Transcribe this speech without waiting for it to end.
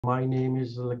My name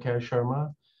is Lakesh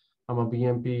Sharma. I'm a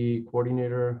BMP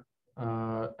coordinator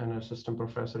and assistant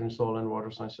professor in soil and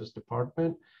water sciences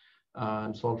department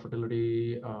and soil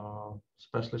fertility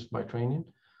specialist by training.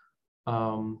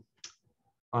 I'm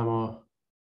the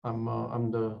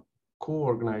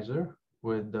co-organizer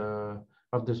with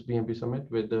of this BMP Summit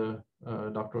with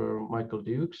Dr. Michael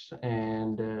Dukes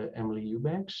and Emily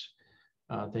Eubanks.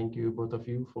 Thank you, both of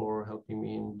you, for helping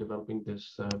me in developing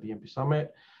this BMP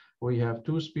Summit. We have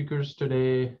two speakers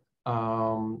today,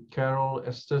 Carole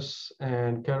Estes,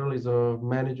 and Carole is a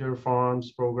manager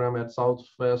farms program at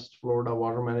Southwest Florida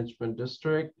Water Management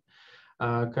District.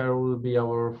 Carole will be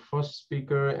our first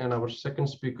speaker, and our second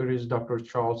speaker is Dr.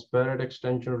 Charles Barrett,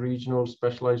 Extension Regional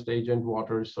Specialized Agent,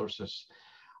 Water Resources.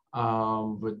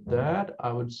 With that,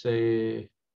 I would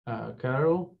say,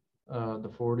 Carole,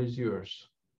 the floor is yours.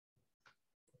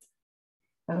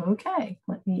 Okay,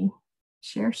 let me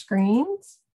share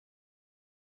screens.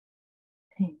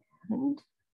 And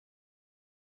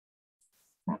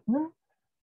that one.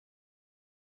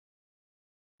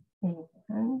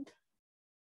 And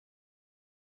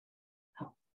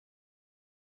oh.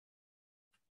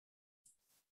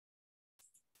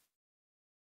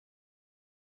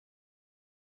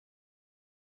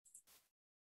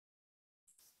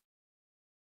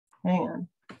 Hang on.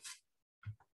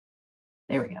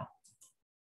 There we go.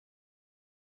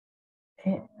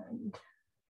 And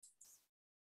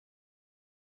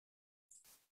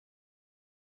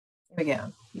there we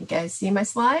go. You guys see my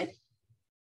slide?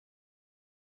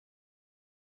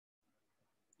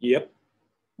 Yep.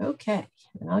 Okay,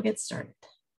 and I'll get started.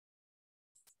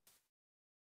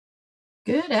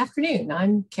 Good afternoon.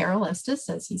 I'm Carole Estes,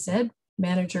 as he said,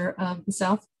 manager of the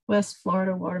Southwest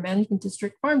Florida Water Management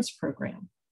District Farms Program.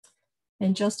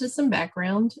 And just as some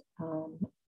background,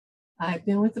 I've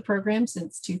been with the program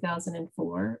since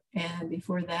 2004, and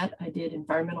before that, I did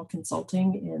environmental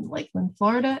consulting in Lakeland,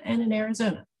 Florida, and in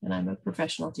Arizona, and I'm a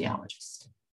professional geologist.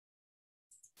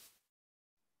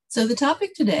 So the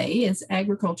topic today is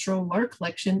agricultural water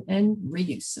collection and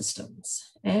reuse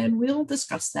systems, and we'll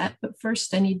discuss that, but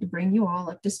first I need to bring you all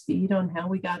up to speed on how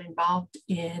we got involved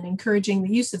in encouraging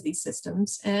the use of these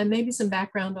systems, and maybe some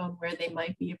background on where they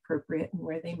might be appropriate and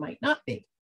where they might not be.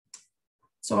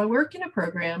 So I work in a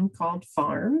program called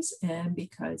FARMS, and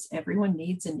because everyone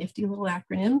needs a nifty little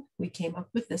acronym, we came up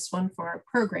with this one for our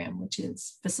program, which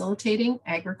is Facilitating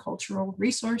Agricultural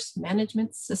Resource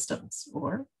Management Systems,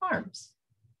 or FARMS.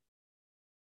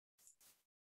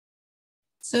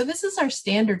 So this is our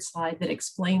standard slide that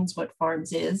explains what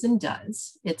FARMS is and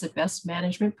does. It's a best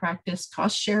management practice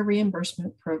cost share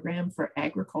reimbursement program for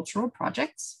agricultural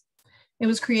projects. It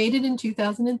was created in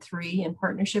 2003 in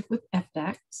partnership with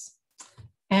FDACS.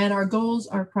 And our goals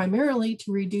are primarily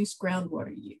to reduce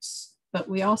groundwater use, but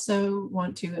we also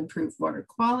want to improve water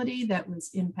quality that was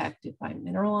impacted by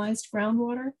mineralized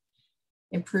groundwater,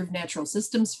 improve natural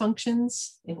systems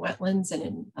functions in wetlands and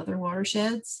in other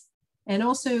watersheds. And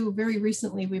also very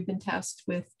recently, we've been tasked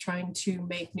with trying to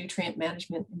make nutrient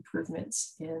management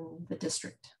improvements in the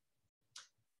district.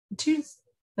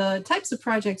 The types of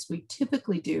projects we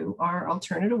typically do are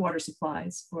alternative water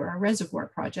supplies or our reservoir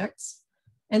projects.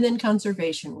 And then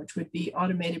conservation, which would be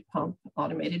automated pump,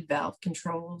 automated valve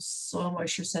controls, soil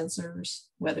moisture sensors,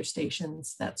 weather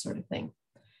stations, that sort of thing.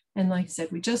 And like I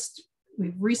said, we've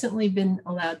recently been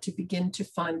allowed to begin to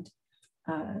fund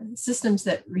systems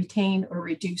that retain or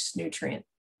reduce nutrient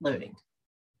loading.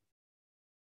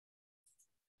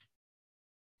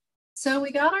 So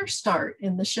we got our start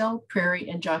in the Shell Prairie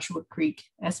and Joshua Creek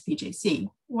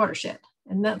SPJC watershed.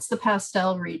 And that's the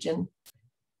pastel region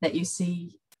that you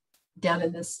see down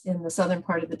in the southern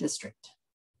part of the district.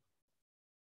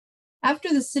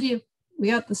 We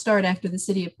got the start after the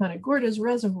city of Punta Gorda's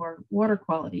reservoir water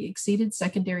quality exceeded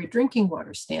secondary drinking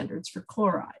water standards for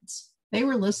chlorides. They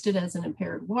were listed as an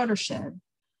impaired watershed,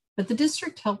 but the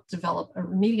district helped develop a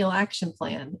remedial action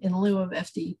plan in lieu of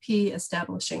FDEP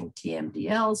establishing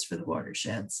TMDLs for the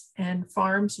watersheds, and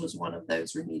FARMS was one of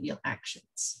those remedial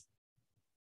actions.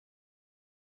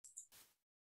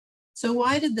 So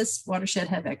why did this watershed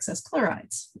have excess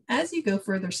chlorides? As you go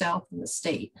further south in the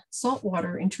state, salt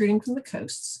water intruding from the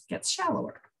coasts gets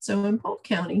shallower. So in Polk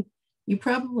County, you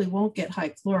probably won't get high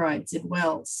chlorides in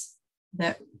wells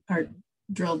that are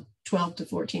drilled 12 to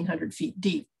 1,400 feet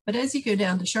deep. But as you go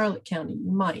down to Charlotte County,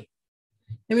 you might.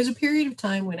 There was a period of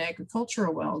time when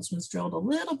agricultural wells was drilled a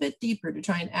little bit deeper to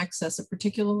try and access a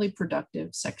particularly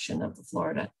productive section of the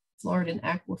Floridan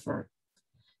aquifer.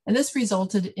 And this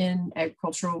resulted in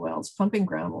agricultural wells pumping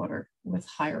groundwater with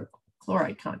higher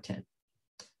chloride content.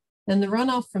 Then the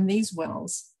runoff from these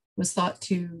wells was thought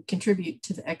to contribute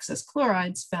to the excess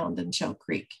chlorides found in Shell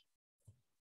Creek.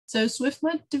 So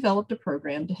Swiftmud developed a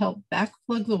program to help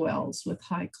backplug the wells with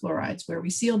high chlorides, where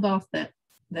we sealed off that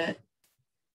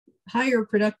higher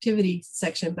productivity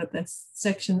section, but the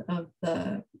section of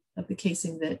the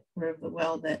casing that, or of the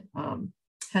well that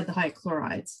had the high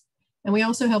chlorides. And we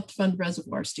also helped fund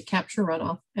reservoirs to capture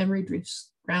runoff and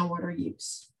reduce groundwater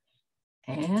use.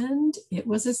 And it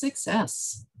was a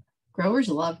success. Growers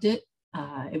loved it.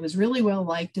 It was really well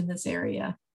liked in this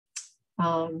area.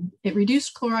 It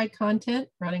reduced chloride content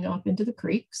running off into the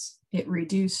creeks. It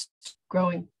reduced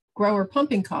grower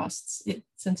pumping costs,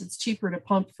 since it's cheaper to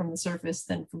pump from the surface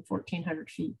than from 1,400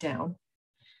 feet down.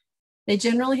 They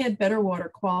generally had better water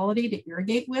quality to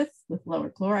irrigate with lower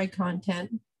chloride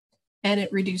content, and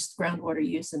it reduced groundwater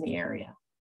use in the area.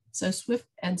 So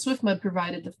Swiftmud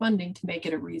provided the funding to make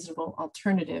it a reasonable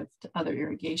alternative to other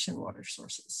irrigation water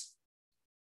sources.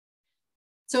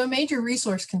 So a major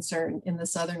resource concern in the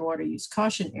Southern Water Use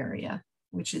Caution area,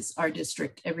 which is our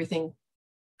district, everything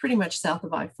pretty much south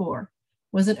of I-4,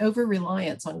 was an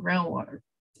over-reliance on groundwater.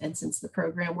 And since the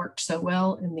program worked so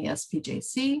well in the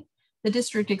SPJC, the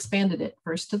district expanded it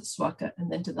first to the SWACA and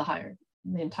then to the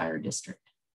entire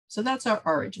district. So that's our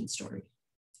origin story.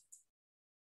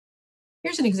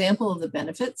 Here's an example of the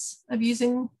benefits of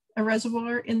using a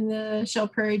reservoir in the Shell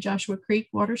Prairie Joshua Creek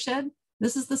watershed.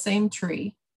 This is the same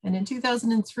tree. And in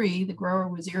 2003, the grower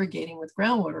was irrigating with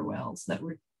groundwater wells that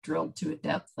were drilled to a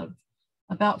depth of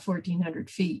about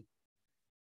 1,400 feet.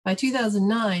 By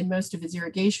 2009, most of his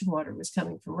irrigation water was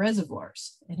coming from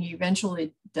reservoirs, and he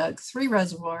eventually dug 3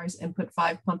 reservoirs and put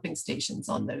 5 pumping stations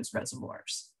on those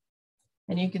reservoirs.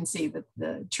 And you can see that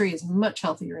the tree is much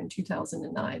healthier in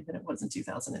 2009 than it was in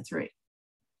 2003.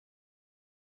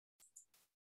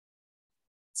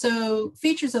 So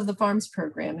features of the farms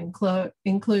program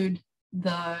include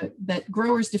that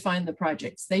growers define the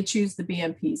projects. They choose the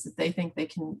BMPs that they think they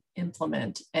can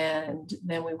implement, and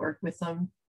then we work with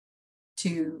them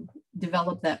to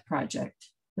develop that project.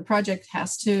 The project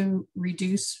has to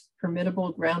reduce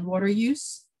permittable groundwater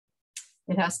use.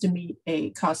 It has to meet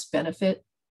a cost-benefit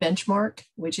benchmark,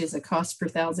 which is a cost per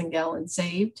 1,000 gallons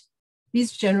saved.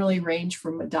 These generally range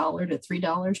from $1 to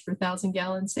 $3 per 1,000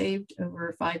 gallons saved over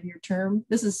a 5-year term.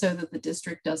 This is so that the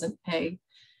district doesn't pay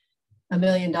 $1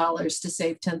 million to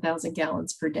save 10,000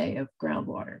 gallons per day of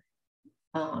groundwater.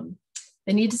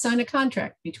 They need to sign a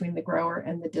contract between the grower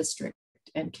and the district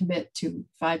and commit to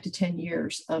 5 to 10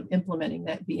 years of implementing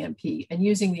that BMP and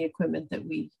using the equipment that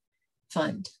we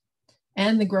fund.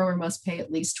 And the grower must pay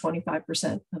at least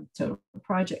 25% of total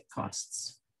project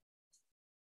costs.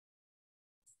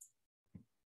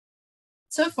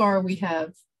 So far, we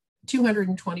have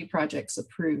 220 projects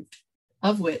approved,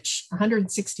 of which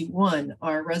 161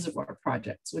 are reservoir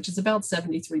projects, which is about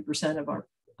 73%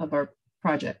 of our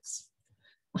projects.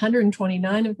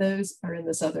 129 of those are in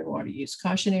the Southern Water Use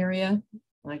Caution area,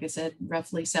 like I said,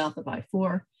 roughly south of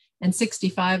I-4, and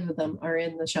 65 of them are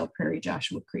in the Shell Prairie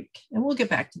Joshua Creek. And we'll get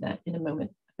back to that in a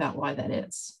moment about why that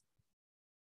is.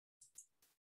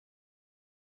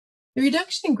 The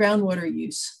reduction in groundwater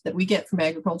use that we get from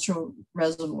agricultural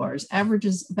reservoirs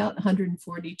averages about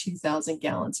 142,000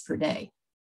 gallons per day.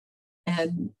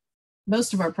 And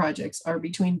most of our projects are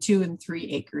between 2 and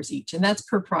 3 acres each, and that's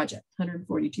per project,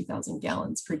 142,000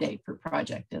 gallons per day per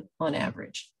project on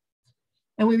average.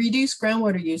 And we reduce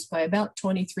groundwater use by about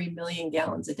 23 million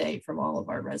gallons a day from all of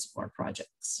our reservoir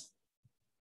projects.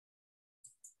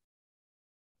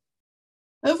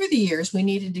 Over the years, we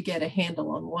needed to get a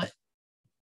handle on what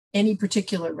any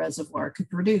particular reservoir could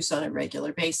produce on a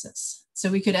regular basis,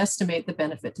 so we could estimate the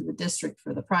benefit to the district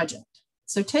for the project.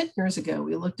 So 10 years ago,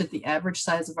 we looked at the average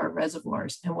size of our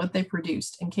reservoirs and what they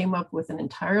produced and came up with an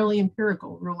entirely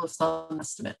empirical rule of thumb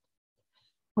estimate.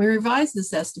 We revised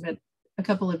this estimate a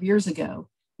couple of years ago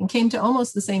and came to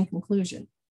almost the same conclusion.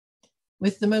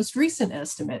 With the most recent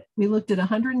estimate, we looked at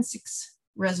 106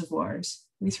 reservoirs.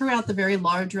 We threw out the very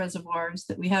large reservoirs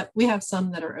that we have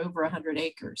some that are over 100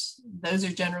 acres. Those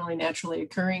are generally naturally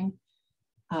occurring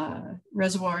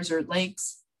reservoirs or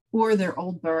lakes, or they're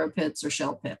old burrow pits or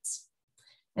shell pits.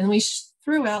 And we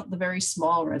threw out the very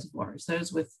small reservoirs,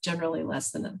 those with generally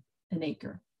less than an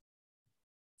acre.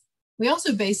 We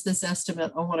also based this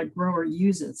estimate on what a grower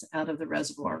uses out of the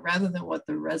reservoir rather than what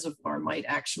the reservoir might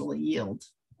actually yield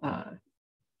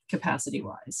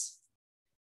capacity-wise.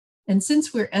 And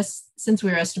since we're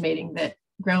estimating that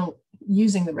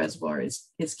using the reservoir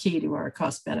is key to our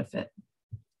cost benefit,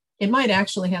 it might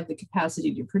actually have the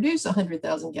capacity to produce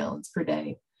 100,000 gallons per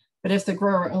day. But if the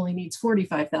grower only needs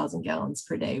 45,000 gallons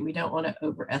per day, we don't want to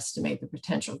overestimate the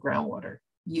potential groundwater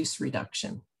use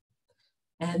reduction.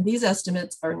 And these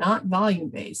estimates are not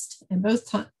volume-based, and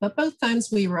both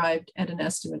times we arrived at an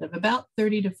estimate of about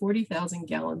 30 to 40,000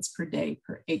 gallons per day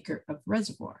per acre of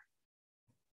reservoir.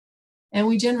 And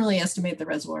we generally estimate the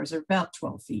reservoirs are about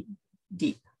 12 feet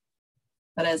deep.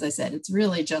 But as I said, it's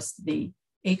really just the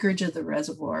acreage of the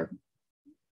reservoir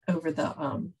over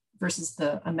the versus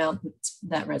the amount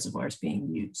that reservoir is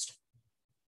being used.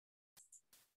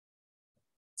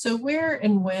 So where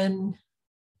and when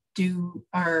do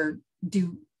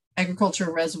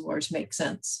agricultural reservoirs make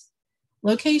sense?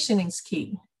 Location is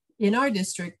key. In our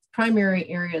district, primary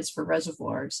areas for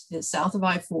reservoirs is south of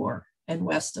I-4 and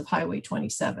west of Highway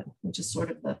 27, which is sort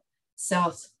of the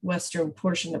southwestern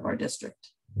portion of our district.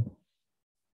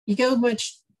 You go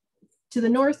much to the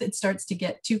north, it starts to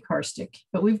get too karstic,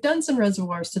 but we've done some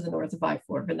reservoirs to the north of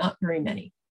I-4, but not very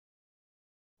many.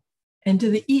 And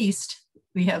to the east,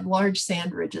 we have large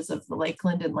sand ridges of the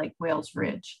Lakeland and Lake Wales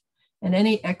Ridge. And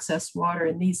any excess water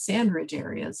in these sand ridge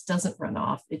areas doesn't run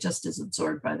off. It just is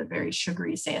absorbed by the very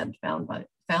sugary sand found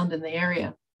in the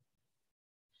area.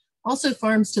 Also,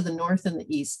 farms to the north and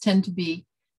the east tend to be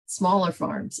smaller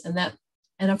farms, and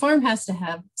a farm has to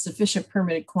have sufficient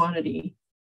permitted quantity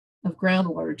of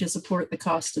groundwater to support the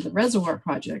cost of the reservoir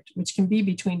project, which can be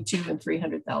between $200,000 and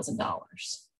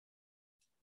 $300,000.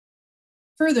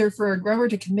 Further, for a grower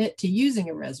to commit to using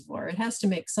a reservoir, it has to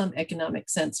make some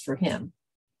economic sense for him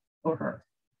or her.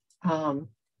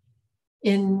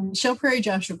 In Shell Prairie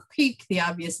Joshua Creek, the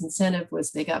obvious incentive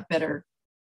was they got better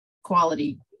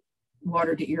quality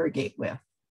water to irrigate with.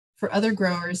 For other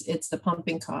growers, it's the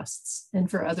pumping costs. And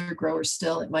for other growers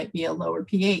still, it might be a lower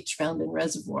pH found in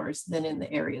reservoirs than in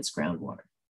the area's groundwater.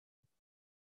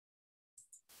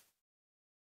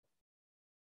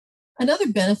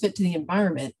 Another benefit to the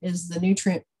environment is the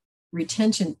nutrient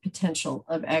retention potential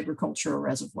of agricultural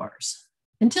reservoirs.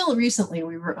 Until recently,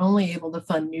 we were only able to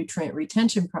fund nutrient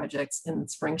retention projects in the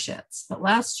spring sheds. But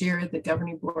last year, the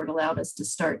governing board allowed us to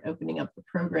start opening up the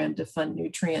program to fund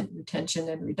nutrient retention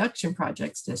and reduction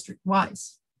projects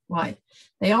district-wide.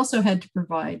 They also had to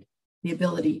provide the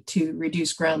ability to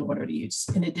reduce groundwater use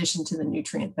in addition to the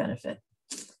nutrient benefit.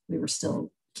 We were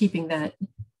still keeping that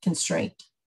constraint.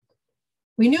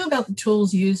 We knew about the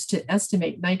tools used to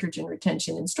estimate nitrogen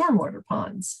retention in stormwater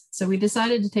ponds, so we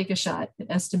decided to take a shot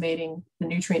at estimating the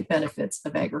nutrient benefits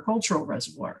of agricultural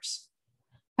reservoirs.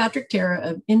 Patrick Terra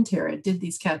of Interra did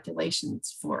these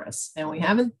calculations for us, and we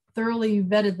haven't thoroughly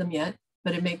vetted them yet,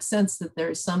 but it makes sense that there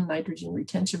is some nitrogen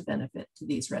retention benefit to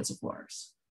these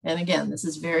reservoirs. And again, this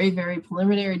is very, very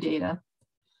preliminary data.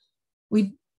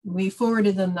 We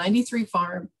forwarded them 93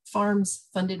 farms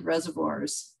funded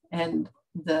reservoirs and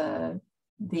the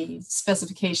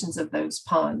specifications of those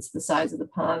ponds, the size of the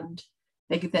pond.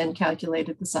 They then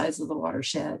calculated the size of the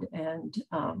watershed, and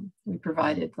we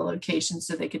provided the location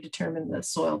so they could determine the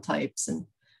soil types and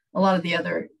a lot of the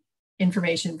other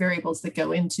information variables that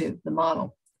go into the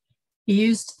model. He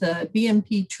used the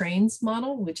BMP trains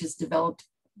model, which was developed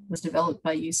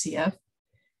by UCF.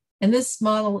 And this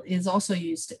model is also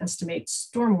used to estimate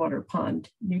stormwater pond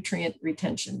nutrient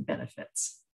retention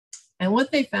benefits. And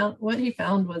what he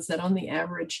found was that on the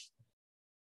average,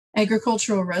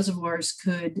 agricultural reservoirs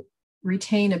could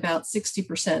retain about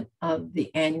 60% of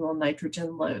the annual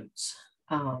nitrogen loads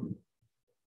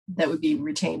that would be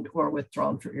retained or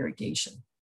withdrawn for irrigation.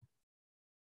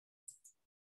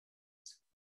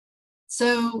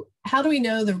 So how do we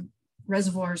know the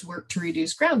reservoirs work to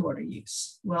reduce groundwater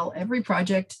use? Well, every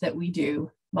project that we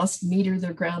do must meter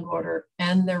their groundwater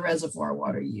and their reservoir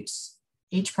water use.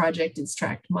 Each project is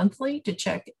tracked monthly to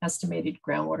check estimated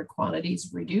groundwater quantities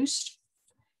reduced.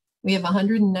 We have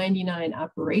 199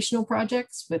 operational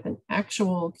projects with an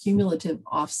actual cumulative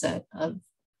offset of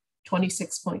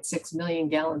 26.6 million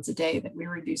gallons a day that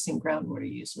we're reducing groundwater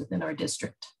use within our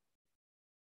district.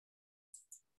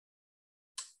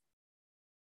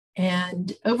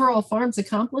 And overall farms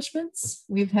accomplishments,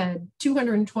 we've had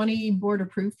 220 board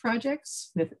approved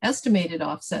projects with estimated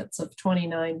offsets of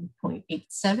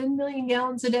 29.87 million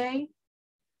gallons a day.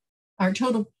 Our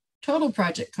total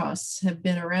project costs have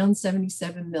been around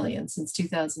 77 million since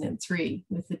 2003,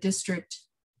 with the district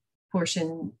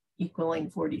portion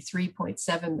equaling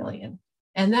 43.7 million.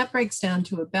 And that breaks down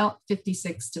to about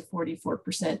 56 to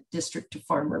 44% district to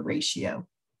farmer ratio.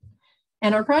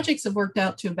 And our projects have worked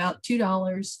out to about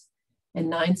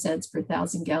 $2.09 per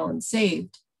 1,000 gallons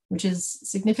saved, which is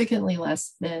significantly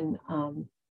less than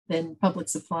public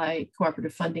supply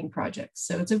cooperative funding projects.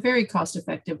 So it's a very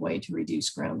cost-effective way to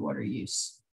reduce groundwater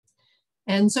use.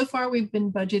 And so far we've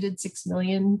been budgeted $6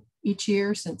 million each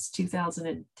year since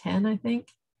 2010, I think.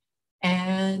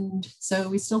 And so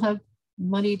we still have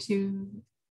money to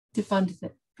fund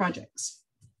the projects.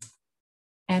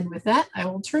 And with that, I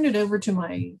will turn it over to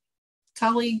my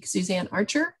colleague, Suzanne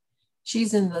Archer.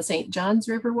 She's in the St. Johns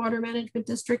River Water Management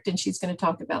District, and she's going to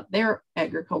talk about their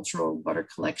agricultural water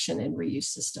collection and reuse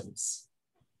systems.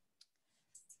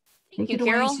 Thank you, Take it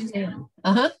away, Carole. Suzanne.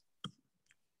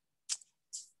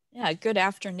 Yeah, good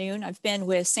afternoon. I've been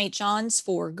with St. John's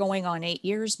for going on 8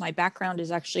 years. My background is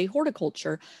actually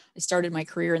horticulture. I started my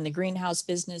career in the greenhouse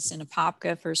business in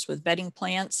Apopka, first with bedding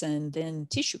plants and then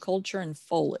tissue culture and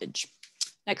foliage.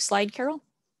 Next slide, Carole.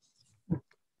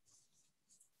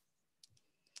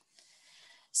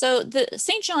 So the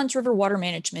St. John's River Water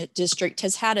Management District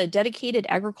has had a dedicated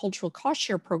agricultural cost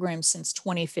share program since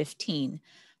 2015.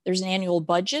 There's an annual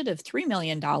budget of $3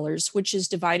 million, which is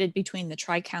divided between the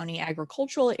Tri-County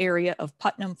agricultural area of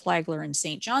Putnam, Flagler, and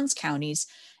St. Johns counties,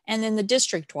 and then the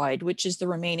district-wide, which is the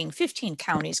remaining 15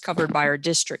 counties covered by our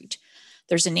district.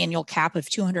 There's an annual cap of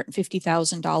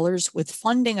 $250,000 with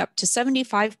funding up to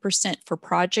 75% for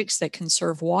projects that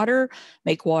conserve water,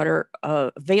 make water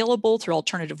available through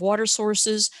alternative water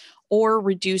sources, or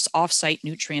reduce off-site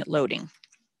nutrient loading.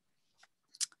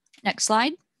 Next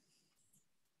slide.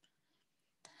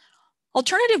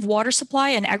 Alternative water supply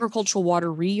and agricultural water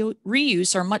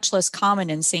reuse are much less common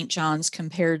in St. John's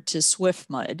compared to swift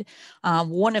mud.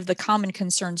 One of the common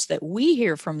concerns that we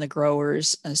hear from the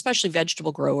growers, especially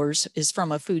vegetable growers, is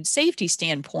from a food safety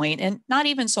standpoint, and not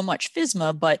even so much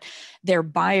FSMA, but their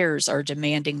buyers are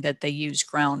demanding that they use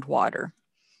groundwater.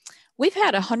 We've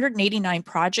had 189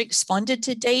 projects funded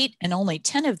to date, and only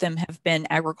 10 of them have been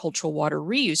agricultural water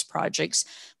reuse projects,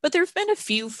 but there have been a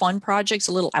few fun projects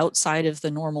a little outside of the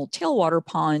normal tailwater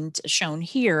pond shown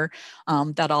here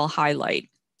that I'll highlight.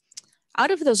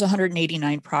 Out of those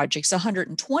 189 projects,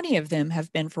 120 of them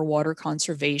have been for water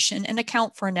conservation and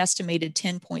account for an estimated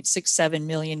 10.67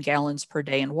 million gallons per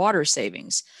day in water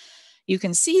savings. You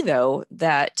can see, though,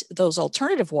 that those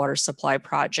alternative water supply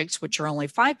projects, which are only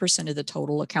 5% of the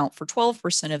total, account for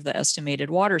 12% of the estimated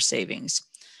water savings.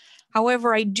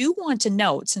 However, I do want to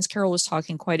note, since Carole was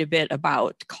talking quite a bit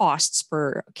about costs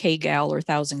per kgal or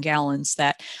 1,000 gallons,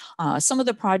 that some of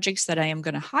the projects that I am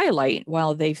going to highlight,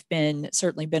 while they've been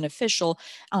certainly beneficial,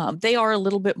 they are a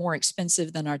little bit more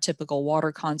expensive than our typical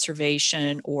water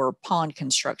conservation or pond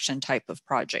construction type of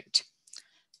project.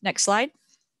 Next slide.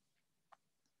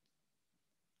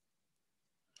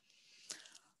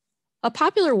 A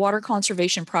popular water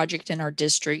conservation project in our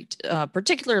district,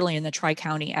 particularly in the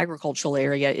Tri-County agricultural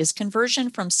area, is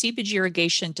conversion from seepage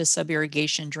irrigation to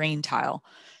sub-irrigation drain tile.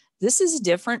 This is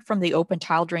different from the open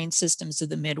tile drain systems of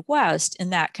the Midwest in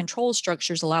that control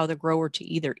structures allow the grower to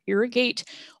either irrigate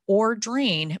or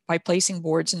drain by placing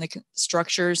boards in the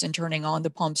structures and turning on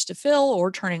the pumps to fill, or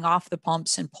turning off the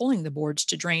pumps and pulling the boards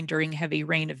to drain during heavy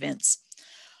rain events.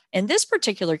 In this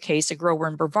particular case, a grower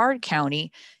in Brevard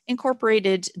County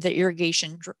incorporated the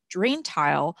irrigation drain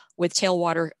tile with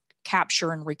tailwater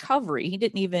capture and recovery. He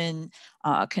didn't even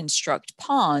construct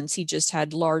ponds. He just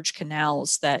had large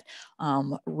canals that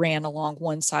ran along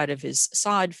one side of his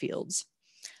sod fields.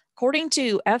 According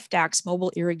to FDAC's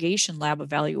mobile irrigation lab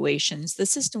evaluations, the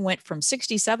system went from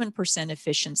 67%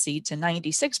 efficiency to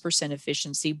 96%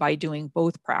 efficiency by doing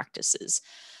both practices.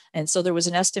 And so there was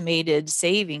an estimated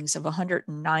savings of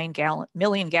 109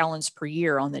 million gallons per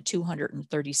year on the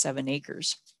 237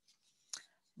 acres.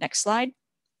 Next slide.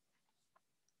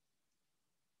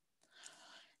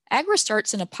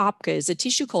 AgriStarts in Apopka is a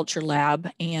tissue culture lab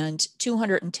and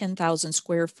 210,000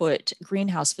 square foot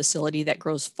greenhouse facility that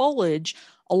grows foliage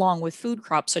along with food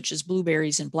crops such as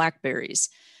blueberries and blackberries.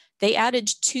 They added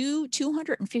two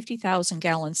 250,000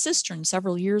 gallon cisterns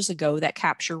several years ago that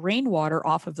capture rainwater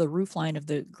off of the roofline of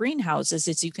the greenhouses,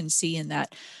 as you can see in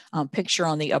that picture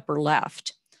on the upper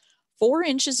left. 4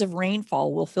 inches of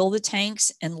rainfall will fill the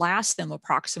tanks and last them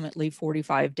approximately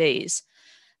 45 days.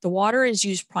 The water is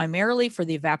used primarily for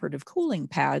the evaporative cooling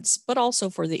pads, but also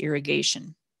for the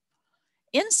irrigation.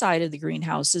 Inside of the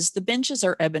greenhouses, the benches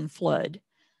are ebb and flood.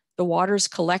 The water is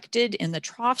collected in the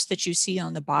troughs that you see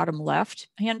on the bottom left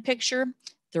hand picture.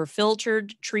 They're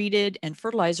filtered, treated, and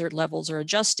fertilizer levels are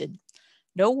adjusted.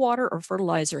 No water or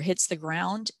fertilizer hits the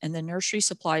ground, and the nursery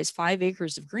supplies 5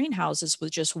 acres of greenhouses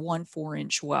with just one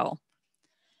 4-inch well.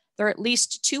 There are at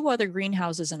least 2 other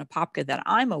greenhouses in Apopka that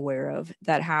I'm aware of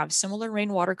that have similar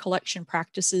rainwater collection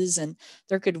practices, and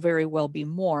there could very well be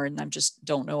more, and I just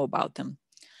don't know about them.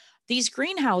 These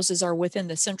greenhouses are within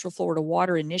the Central Florida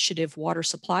Water Initiative water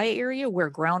supply area,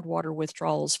 where groundwater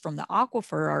withdrawals from the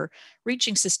aquifer are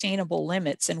reaching sustainable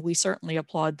limits, and we certainly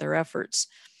applaud their efforts.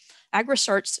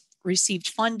 AgriStarts received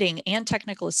funding and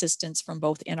technical assistance from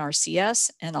both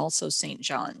NRCS and also St.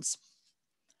 John's.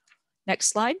 Next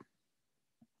slide.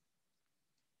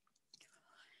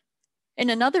 In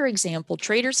another example,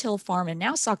 Traders Hill Farm in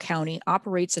Nassau County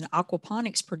operates an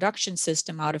aquaponics production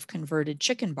system out of converted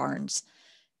chicken barns.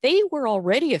 They were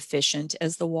already efficient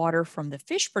as the water from the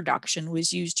fish production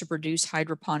was used to produce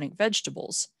hydroponic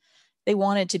vegetables. They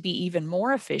wanted to be even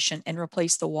more efficient and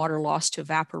replace the water lost to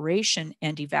evaporation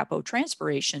and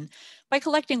evapotranspiration by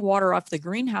collecting water off the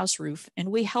greenhouse roof,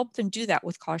 and we helped them do that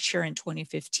with cost share in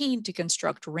 2015 to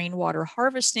construct rainwater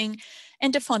harvesting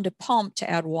and to fund a pump to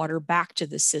add water back to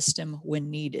the system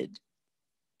when needed.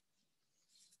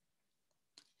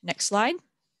 Next slide.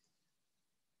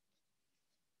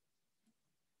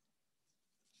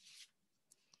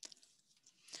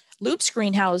 Loop's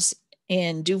greenhouse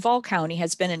in Duval County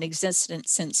has been in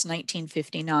existence since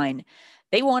 1959.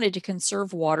 They wanted to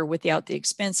conserve water without the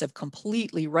expense of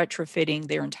completely retrofitting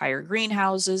their entire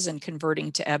greenhouses and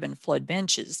converting to ebb and flood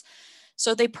benches.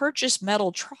 So they purchased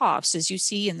metal troughs, as you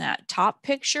see in that top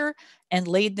picture, and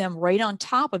laid them right on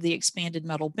top of the expanded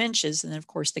metal benches. And then, of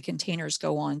course, the containers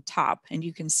go on top. And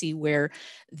you can see where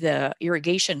the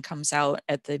irrigation comes out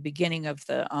at the beginning of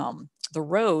the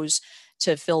rows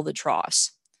to fill the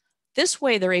troughs. This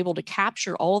way, they're able to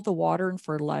capture all of the water and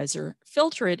fertilizer,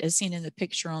 filter it as seen in the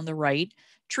picture on the right,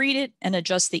 treat it, and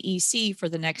adjust the EC for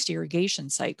the next irrigation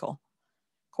cycle.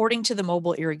 According to the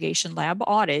Mobile Irrigation Lab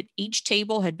audit, each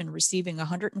table had been receiving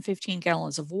 115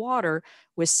 gallons of water,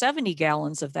 with 70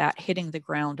 gallons of that hitting the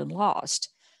ground and lost.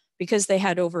 Because they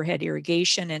had overhead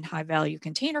irrigation and high-value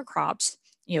container crops,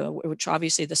 which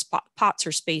obviously the pots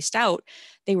are spaced out,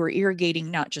 they were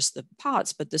irrigating not just the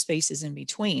pots, but the spaces in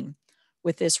between.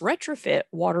 With this retrofit,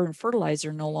 water and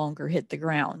fertilizer no longer hit the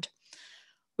ground.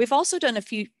 We've also done a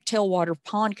few tailwater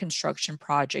pond construction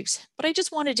projects, but I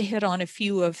just wanted to hit on a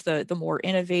few of the more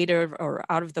innovative or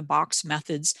out-of-the-box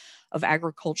methods of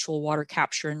agricultural water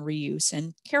capture and reuse.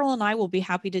 And Carole and I will be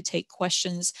happy to take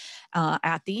questions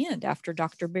at the end after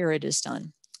Dr. Barrett is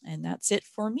done. And that's it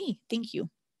for me. Thank you.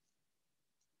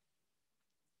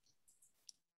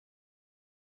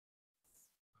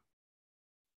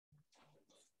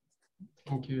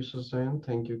 Thank you, Suzanne.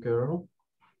 Thank you, Carole.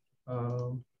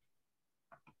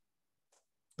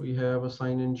 We have a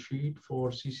sign-in sheet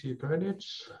for CCA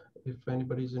credits. If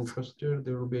anybody's interested,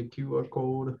 there will be a QR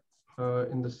code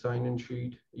in the sign-in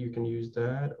sheet. You can use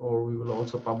that, or we will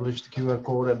also publish the QR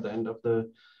code at the end of the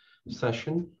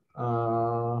session.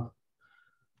 All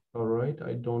right,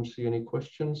 I don't see any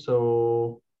questions,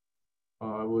 so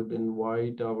I would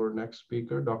invite our next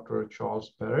speaker, Dr.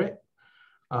 Charles Barrett.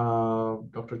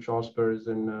 Dr. Charles Barrett is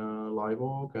in Live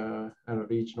Oak and a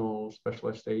regional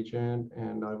specialized agent,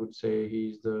 and I would say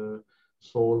he's the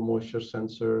sole moisture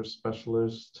sensor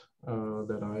specialist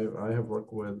that I have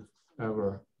worked with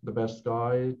ever. The best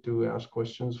guy to ask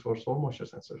questions for soil moisture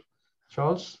sensors.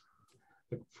 Charles,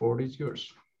 the floor is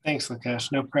yours. Thanks,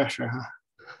 Lakesh. No pressure, huh?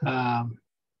 I'm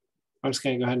just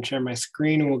going to go ahead and share my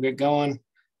screen and we'll get going.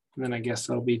 And then I guess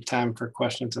there'll be time for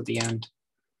questions at the end.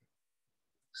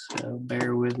 So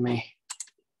bear with me.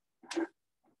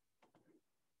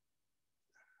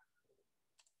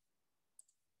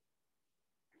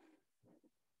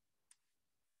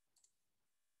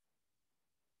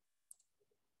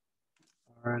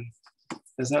 All right.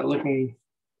 Is that looking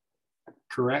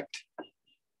correct?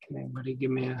 Can anybody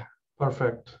give me a...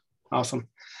 Perfect. Awesome.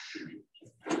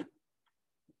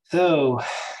 So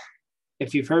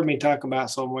if you've heard me talk about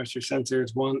soil moisture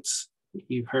sensors once,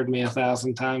 you've heard me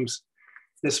 1,000 times.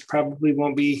 This probably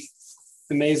won't be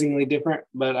amazingly different,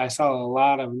 but I saw a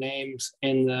lot of names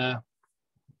in the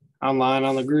online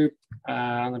on the group,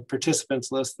 on the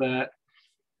participants list that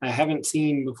I haven't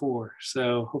seen before.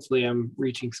 So hopefully I'm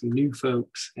reaching some new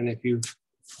folks. And if you've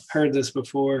heard this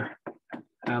before,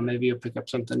 maybe you'll pick up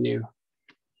something new.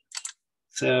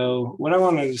 So what I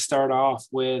wanted to start off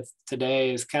with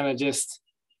today is kind of just,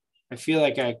 I feel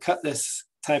like I cut this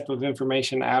type of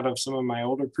information out of some of my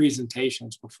older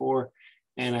presentations before,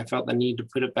 and I felt the need to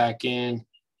put it back in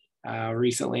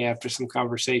recently after some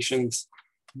conversations.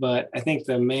 But I think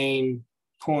the main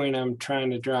point I'm trying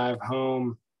to drive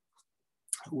home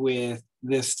with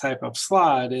this type of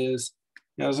slide is,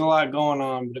 there's a lot going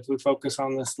on, but if we focus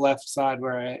on this left side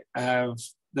where I have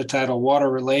the title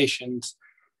Water Relations,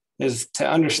 is to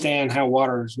understand how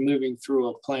water is moving through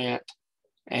a plant.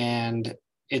 And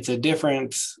it's a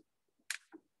difference,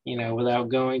 without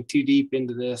going too deep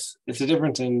into this, it's a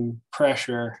difference in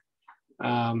pressure.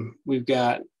 We've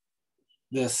got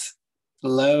this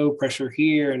low pressure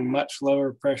here and much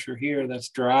lower pressure here that's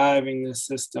driving this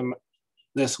system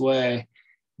this way.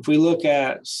 If we look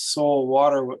at soil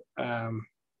water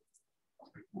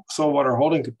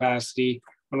holding capacity,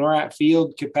 when we're at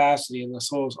field capacity and the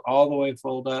soil's all the way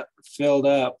filled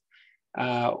up,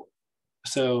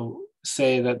 so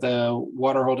say that the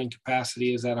water holding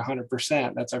capacity is at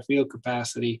 100%. That's our field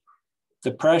capacity.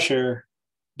 The pressure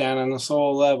down on the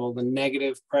soil level, the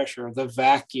negative pressure, the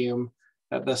vacuum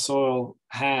that the soil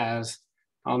has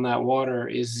on that water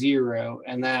is 0.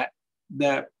 And that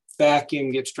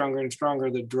vacuum gets stronger and stronger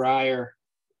the drier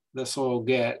the soil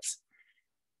gets.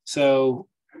 So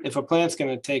if a plant's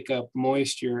going to take up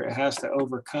moisture, it has to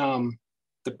overcome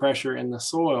the pressure in the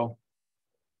soil,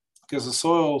 because the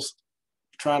soil's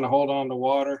trying to hold on to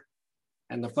water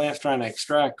and the plant's trying to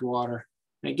extract water.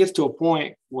 And it gets to a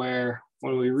point where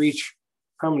when we reach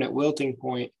permanent wilting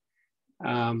point,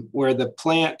 where the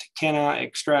plant cannot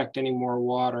extract any more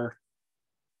water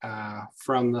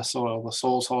from the soil. The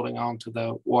soil's holding on to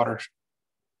the water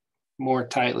more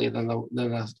tightly than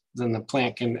the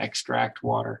plant can extract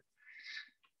water.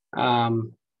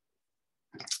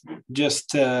 Just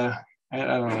to, I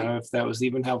don't know if that was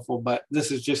even helpful, but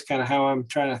this is just kind of how I'm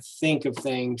trying to think of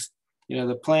things. You know,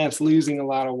 the plant's losing a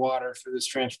lot of water through this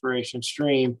transpiration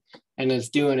stream, and it's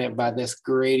doing it by this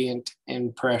gradient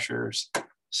in pressures.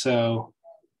 So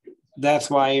that's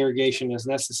why irrigation is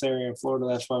necessary in Florida.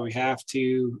 That's why we have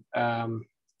to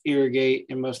irrigate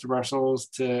in most of our soils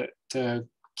to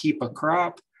keep a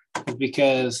crop,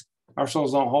 because our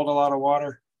soils don't hold a lot of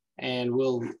water, and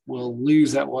we'll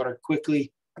lose that water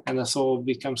quickly, and the soil will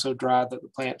become so dry that the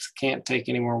plants can't take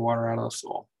any more water out of the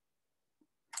soil.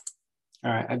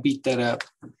 All right, I beat that up,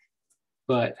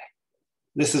 but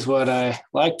this is what I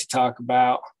like to talk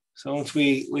about. So once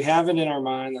we have it in our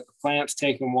mind that the plant's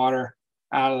taking water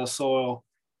out of the soil,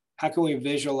 how can we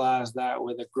visualize that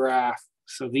with a graph?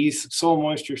 So these soil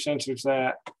moisture sensors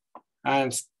that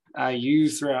I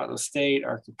use throughout the state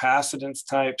are capacitance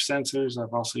type sensors.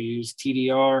 I've also used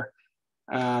TDR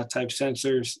type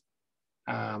sensors.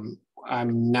 I'm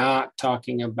not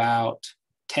talking about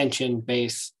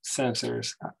tension-based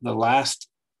sensors. The last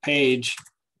page,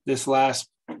 this last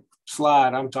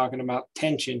slide, I'm talking about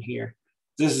tension here.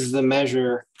 This is the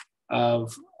measure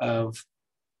of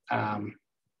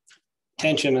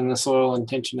tension in the soil and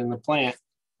tension in the plant.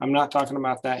 I'm not talking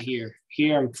about that here.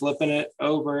 Here I'm flipping it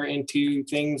over into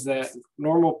things that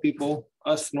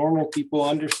us normal people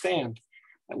understand,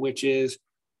 which is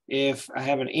if I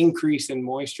have an increase in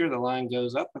moisture, the line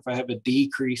goes up. If I have a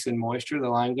decrease in moisture, the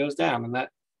line goes down. And that,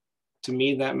 to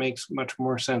me, that makes much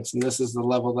more sense. And this is the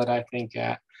level that I think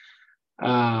at.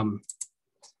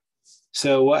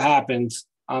 So what happens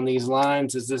on these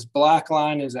lines is this black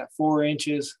line is at 4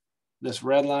 inches. This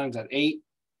red line's at 8,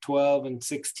 12, and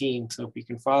 16. So if you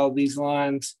can follow these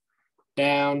lines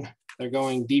down, they're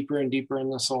going deeper and deeper in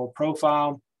the soil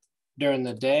profile. During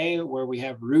the day where we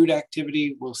have root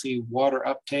activity, we'll see water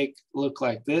uptake look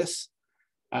like this.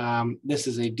 This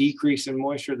is a decrease in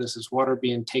moisture. This is water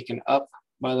being taken up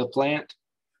by the plant.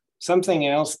 Something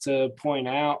else to point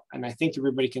out, and I think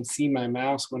everybody can see my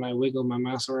mouse when I wiggle my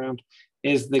mouse around,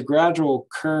 is the gradual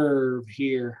curve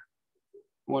here.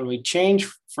 When we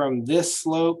change from this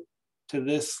slope to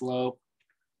this slope,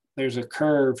 there's a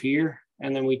curve here,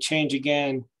 and then we change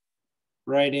again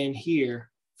right in here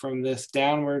from this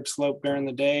downward slope during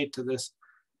the day to this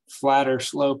flatter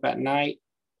slope at night.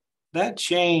 That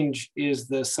change is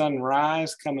the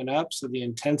sunrise coming up. So the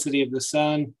intensity of the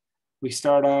sun, we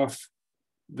start off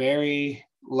very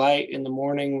light in the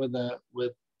morning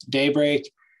with daybreak,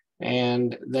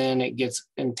 and then it gets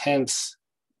intense,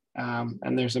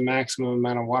 and there's a maximum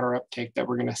amount of water uptake that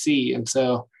we're going to see. And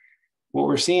so what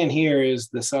we're seeing here is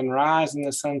the sunrise and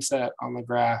the sunset on the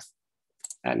graph.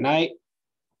 At night,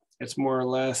 it's more or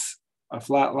less a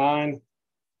flat line.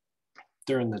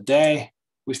 During the day,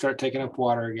 we start taking up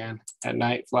water again. At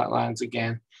night, flat lines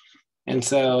again. And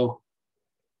so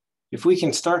if we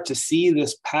can start to see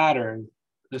this pattern,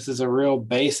 this is a real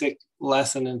basic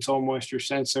lesson in soil moisture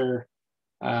sensor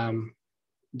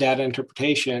data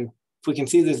interpretation. If we can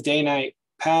see this day-night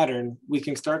pattern, we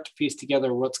can start to piece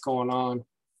together what's going on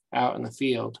out in the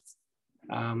field.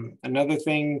 Another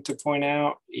thing to point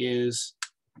out is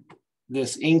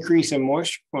this increase in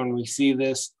moisture. When we see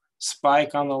this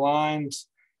spike on the lines,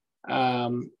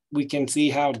 we can see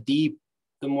how deep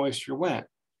the moisture went.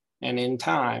 And in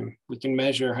time, we can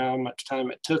measure how much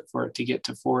time it took for it to get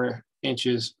to 4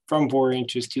 inches, from 4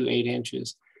 inches to 8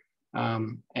 inches.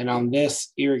 And on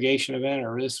this irrigation event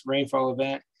or this rainfall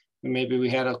event, maybe we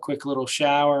had a quick little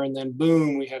shower and then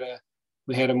boom, we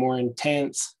had a more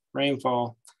intense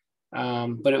rainfall,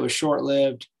 but it was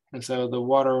short-lived. And so the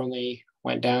water only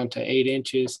went down to 8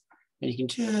 inches, and you can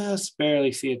just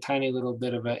barely see a tiny little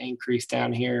bit of an increase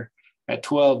down here at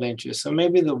 12 inches. So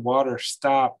maybe the water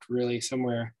stopped really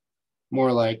somewhere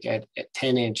more like at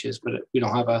 10 inches, but we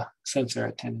don't have a sensor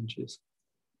at 10 inches.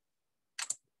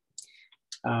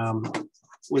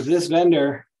 With this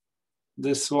vendor,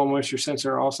 this soil moisture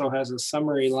sensor also has a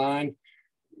summary line.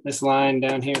 This line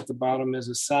down here at the bottom is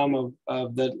a sum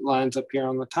of the lines up here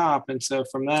on the top. And so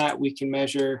from that, we can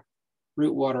measure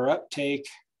root water uptake,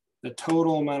 the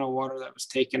total amount of water that was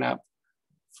taken up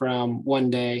from one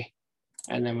day,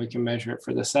 and then we can measure it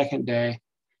for the second day.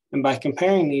 And by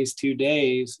comparing these 2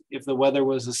 days, if the weather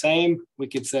was the same, we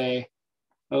could say,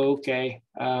 oh, okay,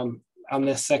 on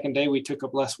this second day, we took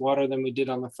up less water than we did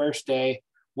on the first day.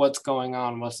 What's going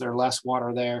on? Was there less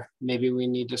water there? Maybe we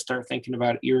need to start thinking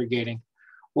about irrigating.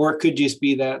 Or it could just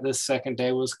be that this second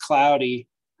day was cloudy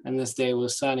and this day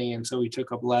was sunny, and so we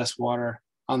took up less water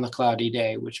on the cloudy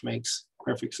day, which makes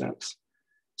perfect sense.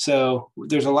 So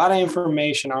there's a lot of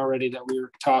information already that we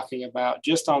were talking about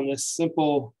just on this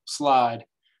simple slide.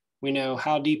 We know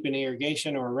how deep an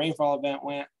irrigation or a rainfall event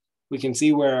went. We can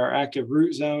see where our active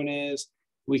root zone is.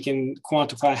 We can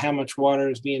quantify how much water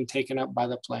is being taken up by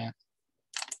the plant.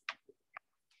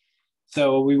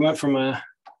 So we went from a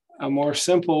more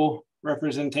simple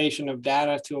representation of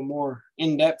data to a more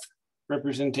in-depth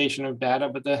representation of data,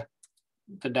 but the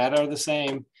data are the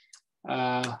same.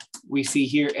 We see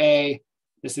here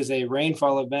this is a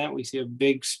rainfall event. We see a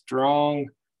big, strong,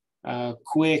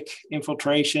 quick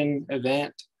infiltration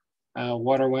event.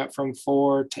 Water went from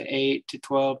 4 to 8 to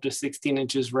 12 to 16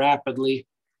 inches rapidly.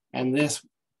 And this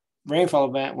rainfall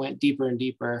event went deeper and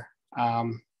deeper,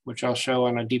 which I'll show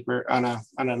on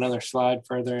another slide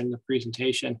further in the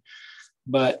presentation.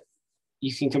 But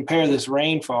you can compare this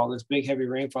rainfall, this big, heavy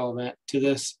rainfall event, to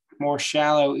this more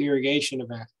shallow irrigation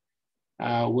event,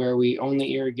 where we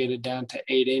only irrigated down to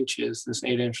 8 inches, this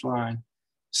 8-inch line.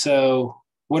 So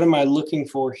what am I looking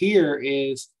for here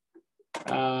is,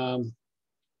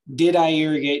 did I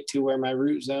irrigate to where my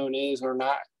root zone is or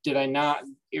not? Did I not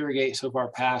irrigate so far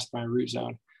past my root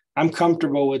zone? I'm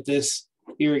comfortable with this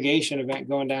irrigation event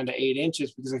going down to 8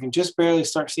 inches because I can just barely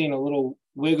start seeing a little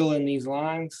wiggle in these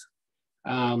lines.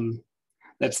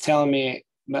 That's telling me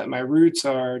that my roots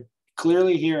are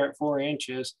clearly here at 4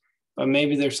 inches, but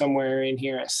maybe they're somewhere in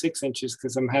here at 6 inches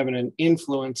because I'm having an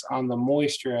influence on the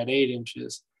moisture at 8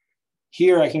 inches.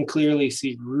 Here I can clearly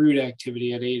see root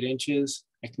activity at 8 inches.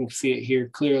 I can see it here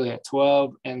clearly at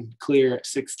 12 and clear at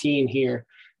 16 here.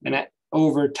 And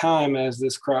over time, as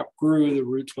this crop grew, the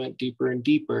roots went deeper and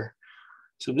deeper.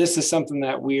 So this is something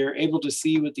that we are able to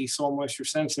see with these soil moisture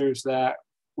sensors that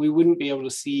we wouldn't be able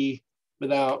to see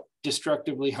without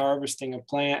destructively harvesting a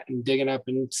plant and digging up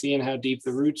and seeing how deep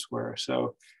the roots were.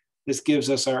 So this gives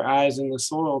us our eyes in the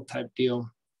soil type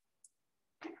deal.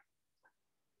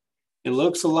 It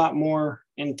looks a lot more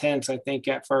intense, I think,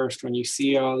 at first when you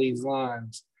see all these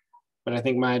lines. But I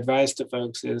think my advice to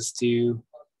folks is to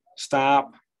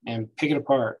stop and pick it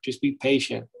apart. Just be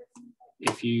patient.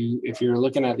 If you're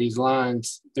looking at these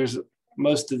lines, there's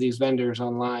most of these vendors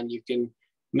online, you can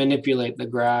manipulate the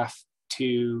graph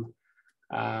to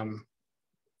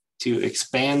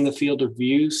expand the field of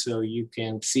view so you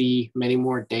can see many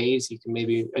more days. You can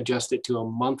maybe adjust it to a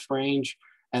month range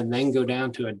and then go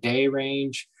down to a day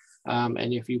range.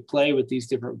 And if you play with these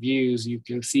different views, you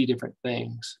can see different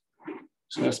things.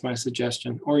 So that's my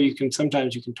suggestion. Or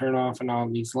sometimes you can turn off and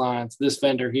on these lines. This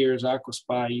vendor here is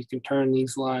AquaSpy. You can turn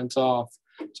these lines off.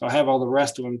 So I have all the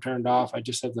rest of them turned off. I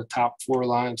just have the top 4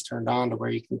 lines turned on to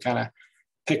where you can kind of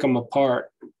pick them apart.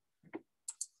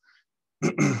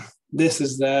 This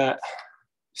is that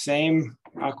same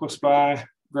AquaSpy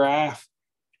graph,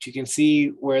 but you can see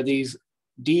where these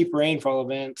deep rainfall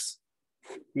events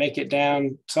make it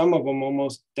down, some of them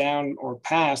almost down or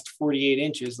past 48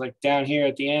 inches, like down here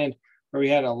at the end where we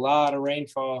had a lot of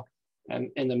rainfall and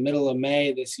in the middle of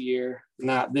May this year,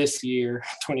 not this year,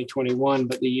 2021,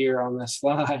 but the year on this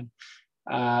slide.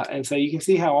 And so you can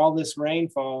see how all this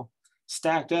rainfall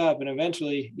stacked up, and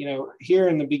eventually, here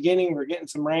in the beginning, we're getting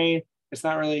some rain. It's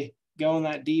not really going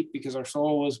that deep because our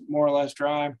soil was more or less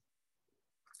dry.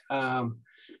 And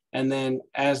then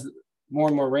as more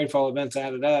and more rainfall events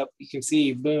added up, you can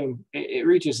see, boom, it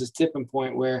reaches this tipping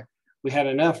point where we had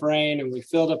enough rain and we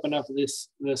filled up enough of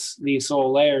these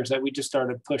soil layers that we just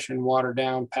started pushing water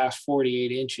down past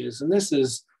 48 inches. And this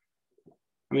is,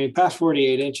 past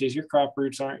 48 inches, your crop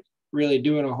roots aren't really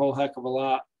doing a whole heck of a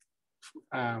lot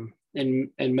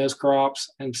in most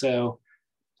crops. And so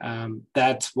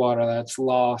that's water that's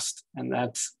lost, and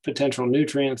that's potential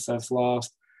nutrients that's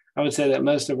lost. I would say that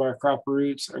most of our crop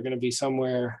roots are going to be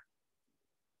somewhere,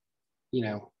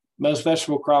 most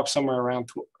vegetable crops somewhere around,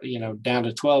 down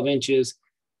to 12 inches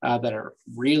that are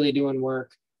really doing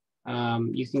work.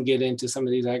 You can get into some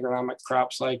of these agronomic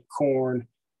crops like corn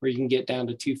where you can get down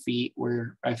to 2 feet,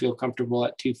 where I feel comfortable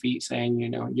at 2 feet saying, you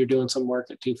know, you're doing some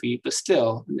work at 2 feet, but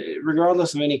still,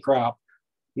 regardless of any crop,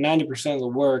 90% of the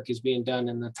work is being done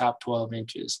in the top 12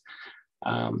 inches.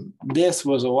 This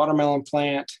was a watermelon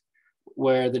plant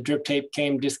where the drip tape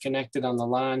came disconnected on the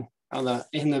line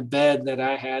in the bed that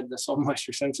I had the soil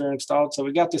moisture sensor installed. So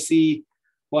we got to see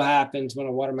what happens when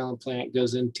a watermelon plant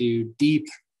goes into deep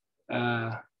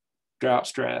drought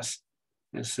stress.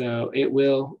 And so it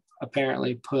will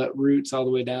apparently put roots all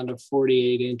the way down to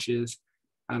 48 inches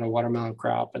on a watermelon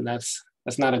crop. And that's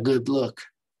not a good look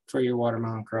for your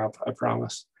watermelon crop, I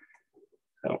promise.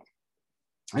 So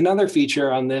another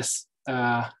feature on this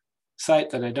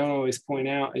site that I don't always point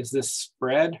out is this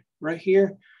spread right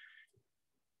here.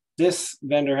 This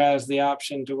vendor has the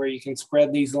option to where you can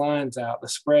spread these lines out. The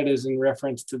spread is in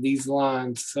reference to these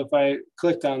lines. So if I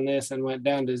clicked on this and went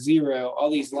down to 0, all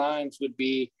these lines would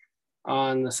be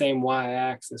on the same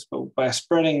y-axis. But by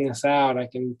spreading this out, I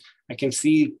can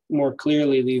see more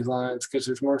clearly these lines because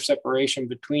there's more separation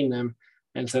between them.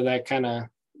 And so that kind of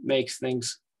makes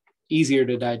things easier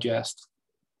to digest.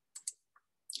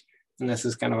 And this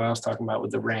is kind of what I was talking about with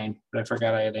the rain, but I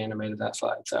forgot I had animated that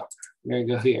slide. So I'm going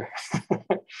to go here.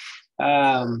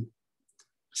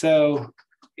 So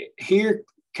here,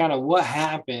 kind of what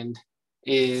happened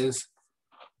is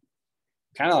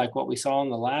kind of like what we saw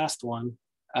in the last one,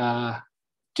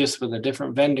 just with a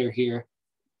different vendor here.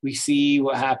 We see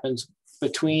what happens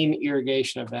between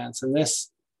irrigation events. And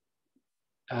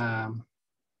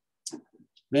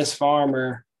this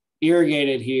farmer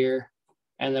irrigated here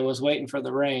and then was waiting for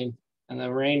the rain. And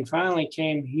the rain finally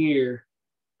came here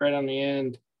right on the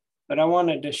end. But I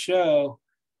wanted to show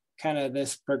kind of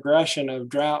this progression of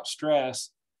drought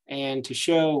stress and to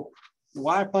show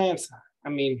why plants, I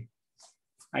mean,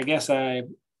 I guess I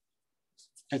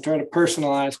try to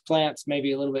personalize plants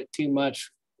maybe a little bit too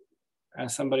much,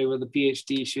 as somebody with a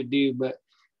PhD should do, but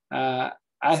I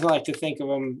like to think of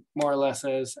them more or less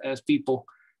as people,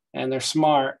 and they're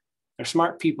smart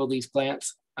people, these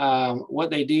plants. What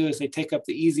they do is they take up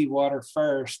the easy water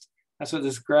first. That's what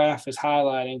this graph is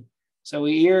highlighting. So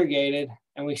we irrigated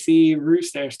and we see root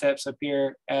stair steps up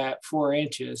here at 4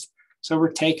 inches. So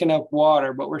we're taking up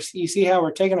water, but you see how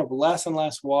we're taking up less and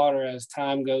less water as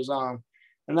time goes on.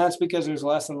 And that's because there's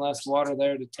less and less water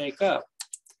there to take up.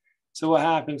 So what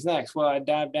happens next? Well, I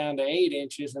dive down to 8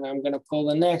 inches and I'm going to pull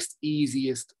the next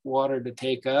easiest water to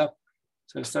take up.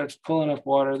 So it starts pulling up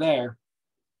water there.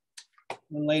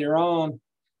 And later on,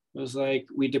 it was like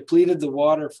we depleted the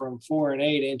water from 4 and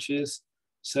 8 inches.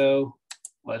 So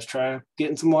let's try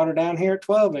getting some water down here at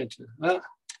 12 inches. Well,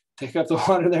 take up the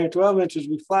water there at 12 inches,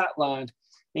 we flatlined.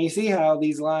 And you see how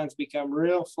these lines become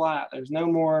real flat. There's no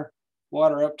more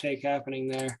water uptake happening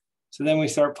there. So then we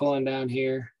start pulling down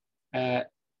here at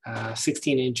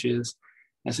 16 inches.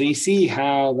 And so you see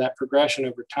how that progression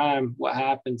over time, what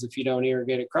happens if you don't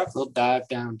irrigate a crop, they'll dive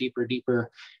down deeper,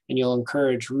 and you'll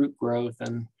encourage root growth.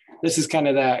 And this is kind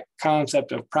of that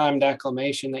concept of primed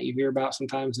acclimation that you hear about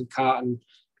sometimes in cotton,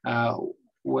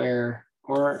 or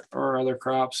other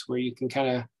crops, where you can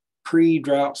kind of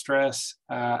pre-drought stress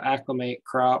acclimate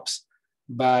crops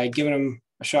by giving them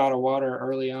a shot of water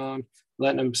early on,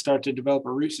 letting them start to develop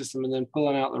a root system, and then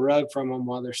pulling out the rug from them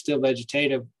while they're still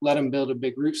vegetative, let them build a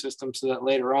big root system so that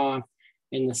later on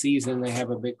in the season they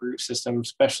have a big root system.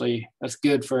 Especially that's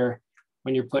good for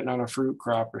when you're putting on a fruit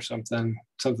crop or something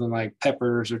like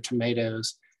peppers or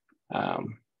tomatoes.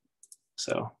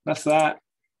 So that's that.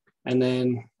 And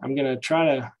then I'm going to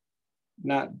try to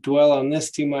not dwell on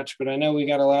this too much, but I know we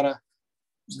got a lot of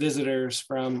visitors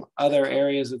from other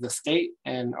areas of the state,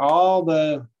 and all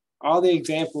the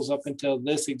examples up until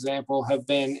this example have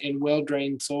been in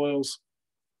well-drained soils,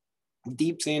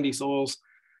 deep sandy soils.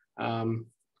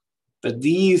 But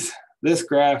this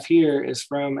graph here is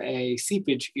from a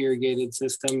seepage irrigated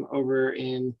system over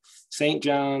in St.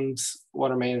 John's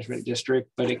Water Management District,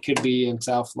 but it could be in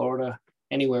South Florida,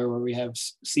 anywhere where we have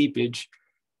seepage.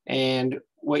 And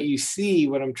what you see,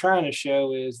 what I'm trying to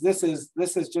show is this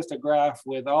is just a graph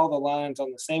with all the lines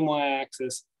on the same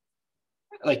y-axis,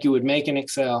 like you would make in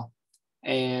Excel.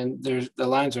 And the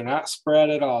lines are not spread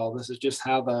at all. This is just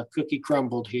how the cookie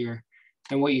crumbled here.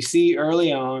 And what you see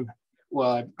early on,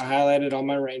 well, I highlighted all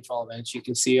my rainfall events. You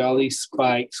can see all these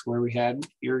spikes where we had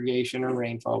irrigation or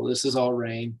rainfall. This is all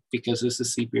rain because this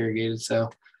is seep irrigated. So,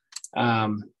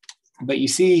 but you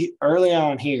see early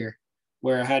on here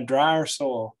where I had drier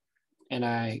soil and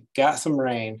I got some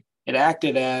rain, it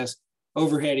acted as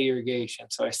overhead irrigation.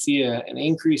 So I see an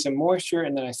increase in moisture,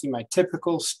 and then I see my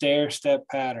typical stair step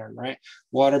pattern, right?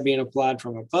 Water being applied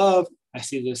from above. I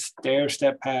see this stair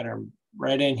step pattern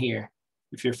right in here,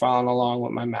 if you're following along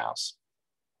with my mouse.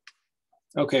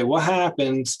 Okay, what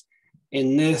happens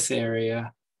in this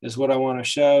area is what I want to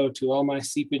show to all my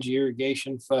seepage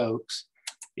irrigation folks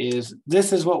is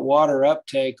this is what water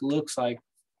uptake looks like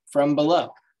from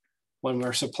below when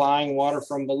we're supplying water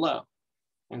from below.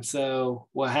 And so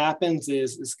what happens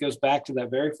is, this goes back to that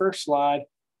very first slide,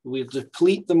 we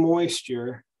deplete the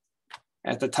moisture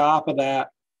at the top of that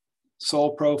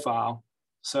soil profile.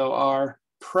 So our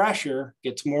pressure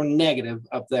gets more negative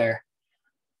up there.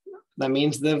 That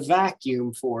means the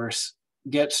vacuum force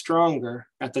gets stronger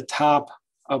at the top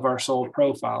of our soil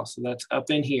profile. So that's up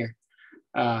in here.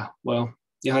 Well,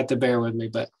 you'll have to bear with me,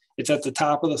 but it's at the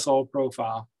top of the soil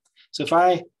profile. So if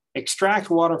I extract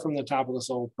water from the top of the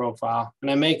soil profile and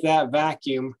I make that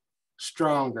vacuum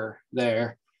stronger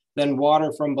there, then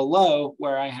water from below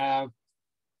where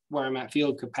I'm at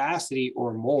field capacity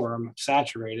or more, I'm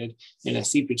saturated in a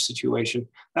seepage situation,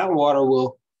 that water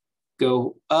will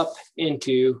go up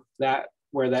into that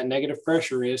where that negative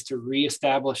pressure is to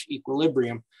reestablish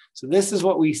equilibrium. So this is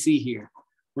what we see here.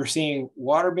 We're seeing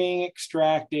water being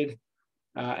extracted,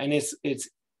 and it's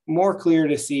more clear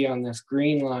to see on this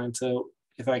green line. So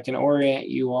if I can orient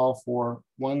you all for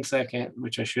 1 second,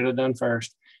 which I should have done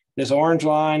first, this orange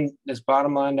line, this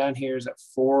bottom line down here is at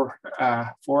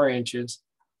 4 inches.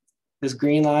 This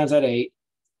green line is at 8.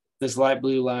 This light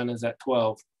blue line is at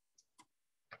 12.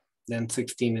 Then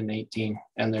 16 and 18.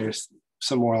 And there's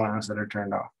some more lines that are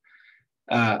turned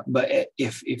off. But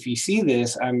if you see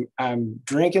this, I'm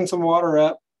drinking some water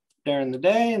up during the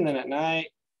day, and then at night,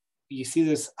 you see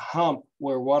this hump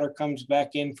where water comes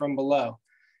back in from below.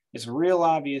 It's real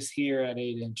obvious here at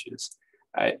 8 inches.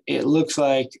 It looks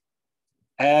like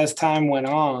as time went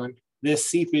on, this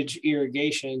seepage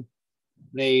irrigation,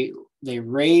 they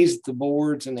raised the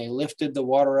boards and they lifted the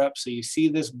water up. So you see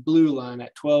this blue line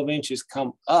at 12 inches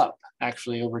come up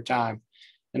actually over time.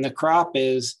 And the crop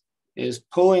is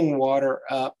pulling water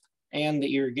up, and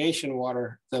the irrigation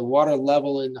water, the water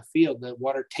level in the field, the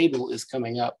water table is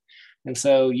coming up. And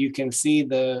so you can see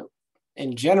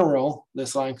in general,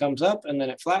 this line comes up and then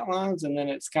it flatlines and then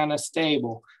it's kind of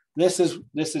stable. This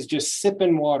is just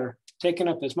sipping water, taking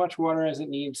up as much water as it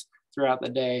needs throughout the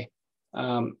day.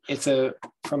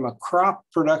 From a crop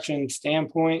production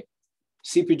standpoint,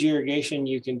 seepage irrigation,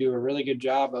 you can do a really good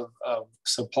job of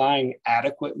supplying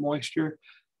adequate moisture.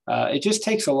 It just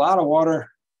takes a lot of water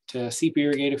to seep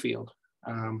irrigate a field.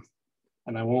 And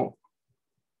I won't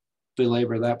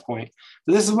belabor that point.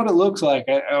 But this is what it looks like.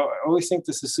 I always think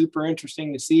this is super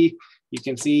interesting to see. You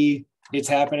can see it's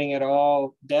happening at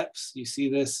all depths. You see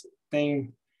this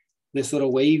thing, this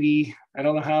little wavy, I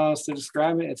don't know how else to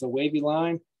describe it. It's a wavy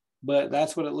line, but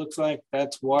that's what it looks like.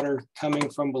 That's water coming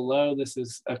from below. This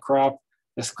is a crop.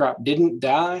 This crop didn't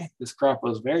die. This crop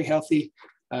was very healthy,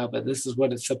 but this is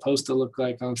what it's supposed to look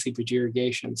like on seepage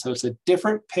irrigation. So it's a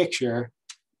different picture,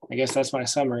 I guess that's my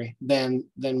summary, than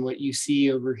what you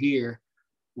see over here,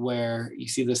 where you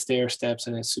see the stair steps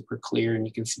and it's super clear and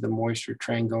you can see the moisture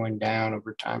trend going down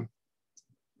over time.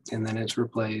 And then it's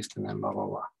replaced and then blah, blah,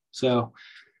 blah. So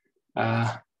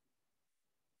I'll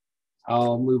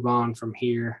move on from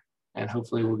here and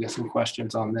hopefully we'll get some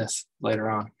questions on this later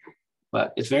on.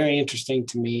 But it's very interesting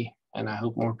to me, and I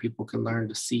hope more people can learn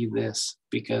to see this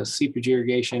because seepage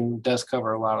irrigation does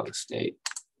cover a lot of the state.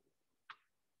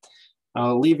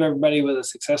 I'll leave everybody with a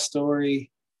success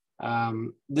story.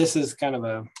 This is kind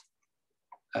of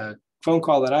a phone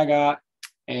call that I got,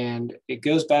 and it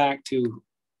goes back to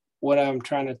what I'm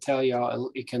trying to tell y'all.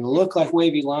 It can look like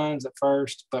wavy lines at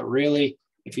first, but really,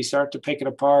 if you start to pick it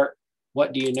apart,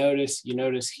 what do you notice? You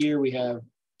notice here we have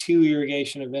 2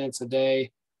 irrigation events a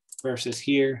day versus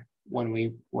here. When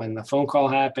the phone call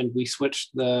happened, we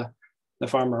switched the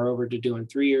farmer over to doing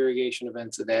 3 irrigation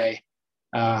events a day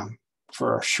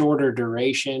for a shorter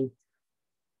duration.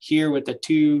 Here with the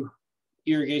 2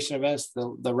 irrigation events,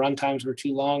 the run times were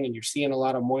too long, and you're seeing a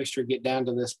lot of moisture get down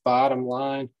to this bottom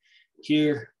line.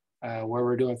 Here, where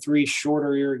we're doing 3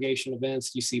 shorter irrigation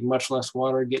events, you see much less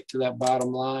water get to that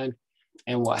bottom line.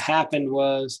 And what happened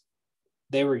was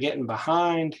they were getting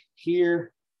behind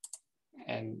here,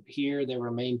 and here they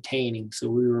were maintaining. So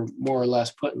we were more or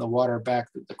less putting the water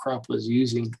back that the crop was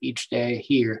using each day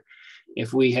here.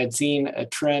 If we had seen a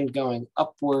trend going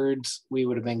upwards, we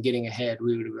would have been getting ahead.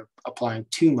 We would have been applying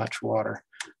too much water.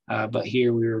 But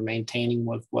here we were maintaining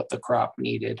with what the crop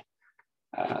needed.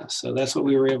 So that's what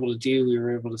we were able to do. We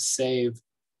were able to save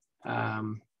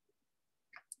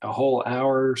a whole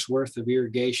hour's worth of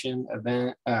irrigation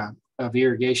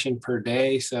per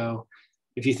day. So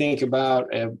if you think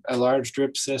about a large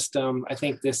drip system, I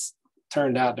think this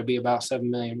turned out to be about 7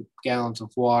 million gallons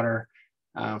of water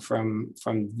from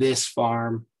this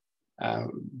farm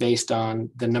based on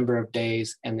the number of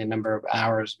days and the number of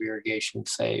hours of irrigation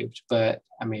saved. But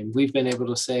I mean, we've been able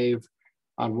to save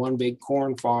on one big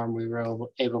corn farm, we were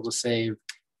able to save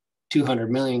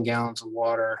 200 million gallons of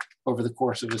water over the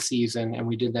course of a season. And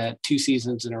we did that 2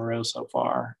 seasons in a row so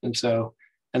far. And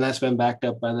that's been backed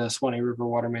up by the Suwannee River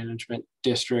Water Management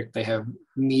District. They have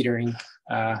metering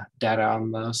data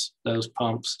on those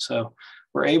pumps. So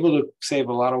we're able to save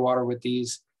a lot of water with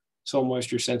these soil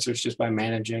moisture sensors just by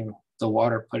managing the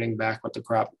water, putting back what the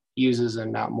crop uses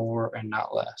and not more and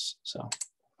not less. So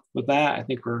with that, I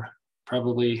think we're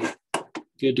probably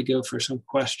good to go for some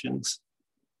questions.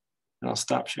 And I'll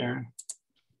stop sharing.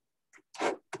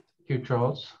 Thank you,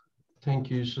 Charles. Thank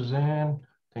you, Suzanne.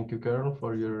 Thank you, Carole,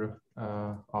 for your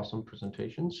awesome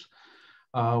presentations.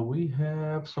 We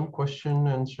have some question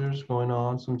answers going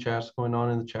on, some chats going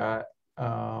on in the chat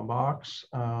box.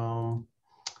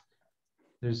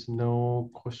 There's no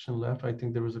question left. I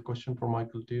think there was a question for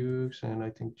Michael Dukes, and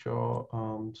I think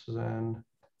Suzanne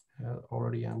had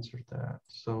already answered that.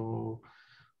 So,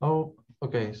 oh,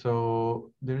 okay.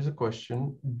 So there is a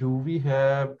question. Do we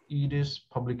have Estes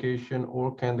publication,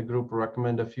 or can the group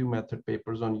recommend a few method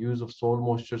papers on use of soil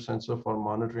moisture sensor for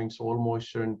monitoring soil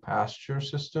moisture in pasture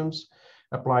systems,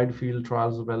 applied field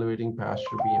trials evaluating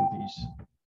pasture BMPs?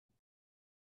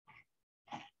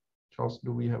 Charles,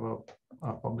 do we have a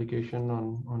publication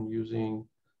on using?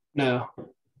 No,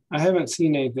 I haven't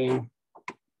seen anything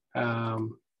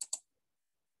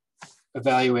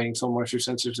evaluating soil moisture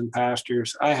sensors in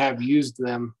pastures. I have used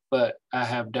them, but I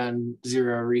have done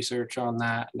zero research on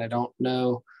that, and I don't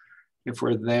know if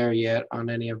we're there yet on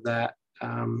any of that.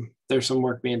 There's some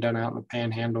work being done out in the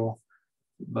Panhandle,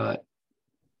 but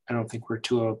I don't think we're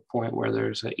to a point where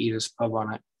there's an Estes pub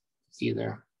on it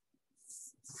either.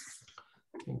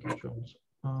 Thank you, Charles.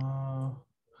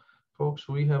 Folks,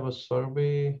 we have a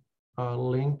survey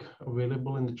link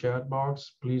available in the chat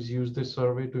box. Please use this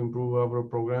survey to improve our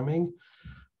programming.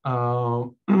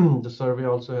 The survey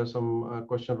also has some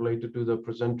questions related to the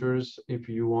presenters. If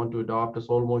you want to adopt a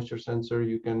soil moisture sensor,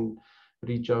 you can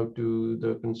reach out to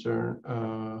the concerned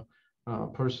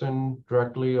person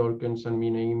directly, or can send me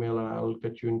an email and I'll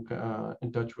get you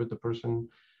in touch with the person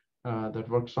that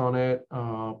works on it.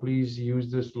 Please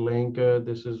use this link.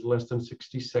 This is less than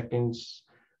 60 seconds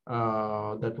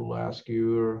that will ask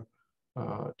you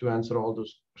to answer all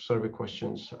those survey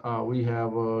questions. We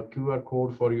have a QR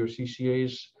code for your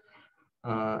CCAs.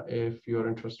 If you're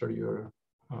interested, you're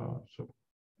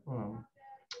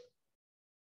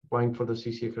applying for the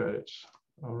CCA credits.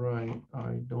 All right,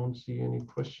 I don't see any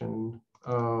question.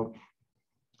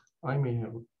 I may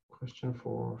have a question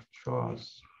for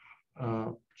Charles.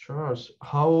 Charles,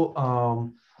 how,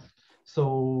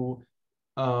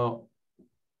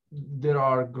 there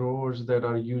are growers that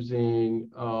are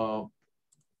using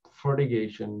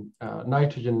fertigation,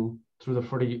 nitrogen through the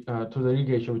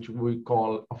irrigation, which we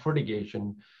call a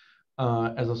fertigation,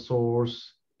 as a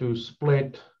source to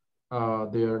split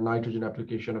their nitrogen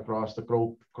application across the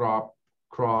crop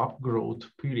growth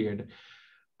period.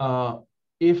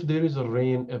 If there is a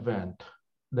rain event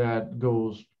that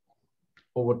goes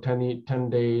over 10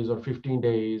 days or 15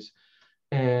 days,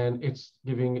 and it's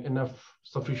giving enough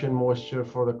sufficient moisture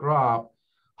for the crop,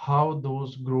 how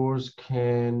those growers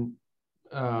can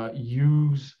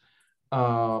use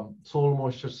soil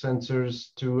moisture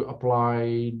sensors to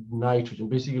apply nitrogen.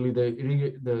 Basically,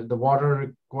 the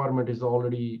water requirement is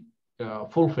already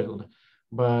fulfilled,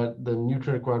 but the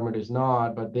nutrient requirement is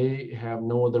not, but they have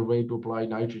no other way to apply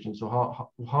nitrogen. So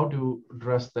how to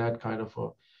address that kind of a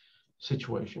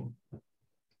situation?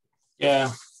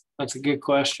 Yeah, that's a good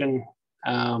question.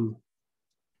 And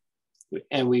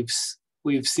we've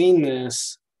seen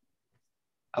this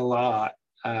a lot,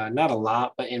 not a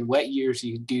lot, but in wet years,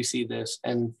 you do see this.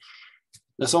 And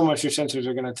the soil moisture sensors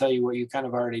are going to tell you what you kind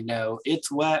of already know.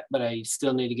 It's wet, but I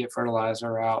still need to get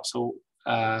fertilizer out. So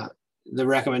the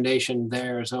recommendation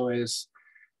there is always,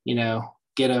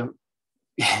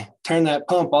 turn that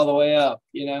pump all the way up,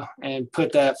 and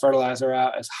put that fertilizer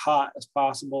out as hot as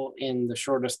possible in the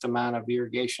shortest amount of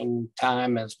irrigation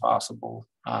time as possible.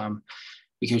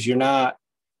 Because you don't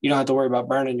have to worry about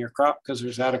burning your crop because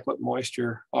there's adequate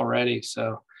moisture already.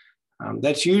 So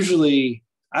that's usually,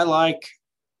 I like,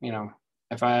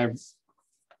 if I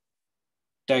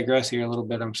digress here a little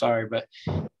bit, I'm sorry, but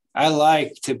I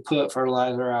like to put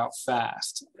fertilizer out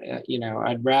fast.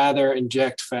 I'd rather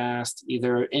inject fast,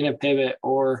 either in a pivot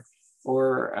or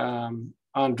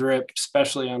on drip,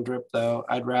 especially on drip though.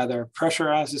 I'd rather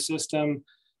pressurize the system,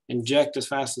 inject as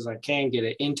fast as I can, get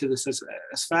it into the system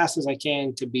as fast as I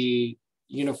can to be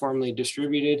uniformly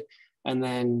distributed, and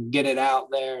then get it out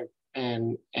there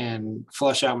and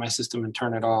flush out my system and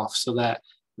turn it off, so that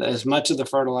as much of the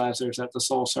fertilizer is at the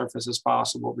soil surface as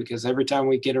possible, because every time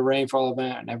we get a rainfall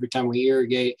event and every time we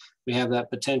irrigate, we have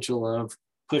that potential of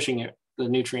pushing the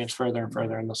nutrients further and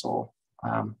further in the soil.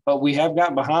 But we have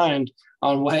got behind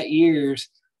on wet years,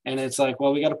 and it's like,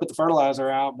 well, we got to put the fertilizer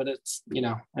out, but it's,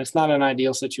 it's not an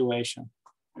ideal situation.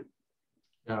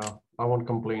 Yeah, I won't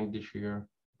complain this year.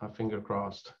 Finger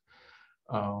crossed.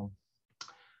 All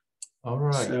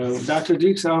right. So Dr.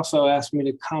 Dukes also asked me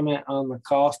to comment on the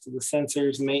cost of the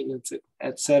sensors, maintenance,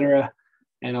 et cetera,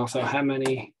 and also how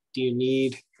many do you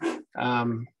need?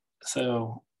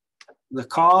 So the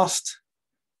cost,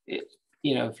 if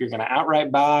you're going to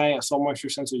outright buy a soil moisture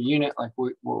sensor unit like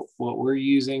what we're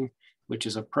using, which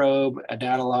is a probe, a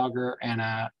data logger, and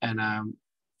a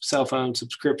cell phone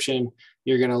subscription,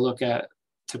 you're going to look at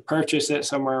to purchase it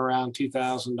somewhere around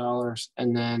 $2,000,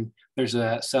 and then there's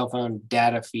a cell phone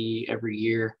data fee every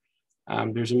year.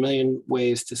 There's a million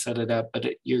ways to set it up, but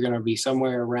you're going to be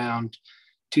somewhere around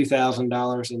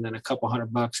 $2,000, and then a couple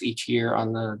 $100 each year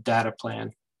on the data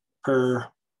plan per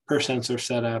sensor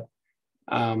setup.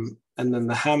 And then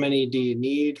the how many do you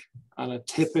need on a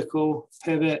typical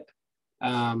pivot?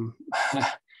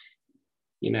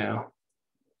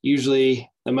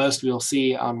 Usually the most we'll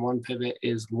see on one pivot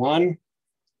is one.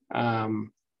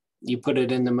 You put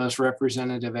it in the most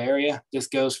representative area. This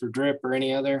goes for drip or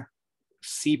any other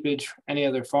seepage, any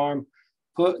other farm.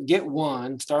 Get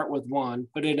one, start with one,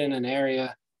 put it in an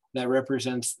area that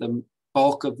represents the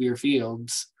bulk of your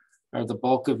fields or the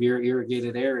bulk of your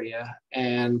irrigated area,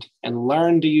 and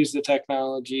learn to use the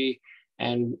technology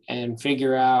and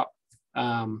figure out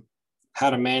how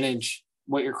to manage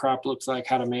what your crop looks like,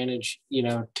 how to manage,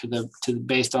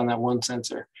 based on that one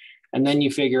sensor. And then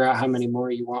you figure out how many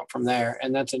more you want from there.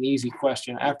 And that's an easy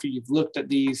question. After you've looked at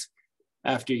these,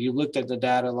 after you looked at the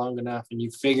data long enough and you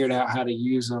figured out how to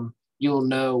use them, you'll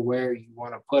know where you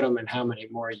want to put them and how many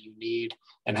more you need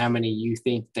and how many you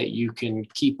think that you can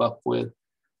keep up with.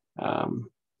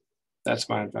 That's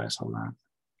my advice on that.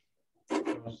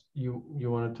 You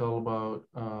want to tell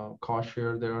about cost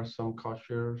share? There are some cost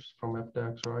shares from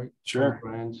FDACs, right? Sure.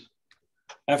 Some brands.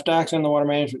 FDACs and the water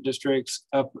management districts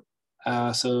up.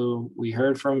 So we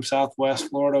heard from Southwest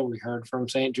Florida. We heard from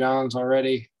St. John's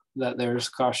already that there's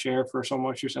cost share for soil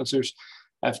moisture sensors.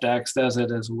 FDACs does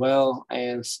it as well,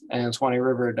 and Suwannee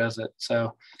River does it.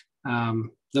 So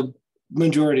the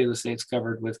majority of the state's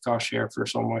covered with cost share for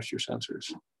soil moisture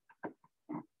sensors.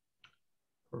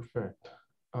 Perfect.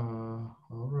 All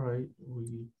right, we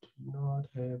do not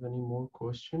have any more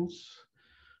questions.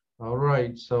 All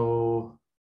right, so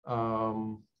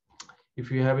if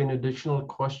you have any additional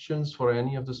questions for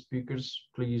any of the speakers,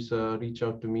 please reach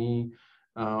out to me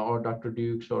or Dr.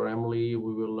 Dukes or Emily.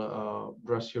 We will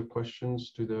address your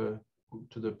questions to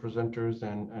the presenters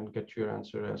and get your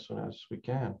answer as soon as we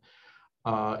can.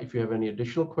 If you have any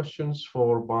additional questions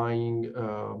for buying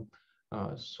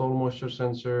soil moisture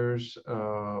sensors,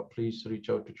 please reach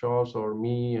out to Charles or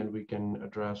me, and we can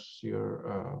address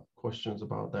your questions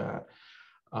about that.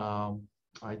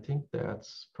 I think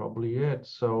that's probably it.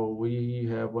 So we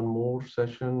have one more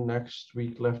session next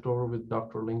week left over with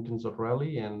Dr. Lincoln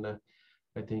Zotrelli, and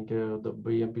I think the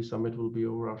BMP Summit will be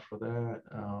over after that.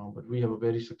 But we have a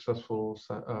very successful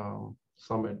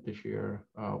summit this year,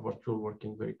 virtual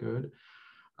working very good.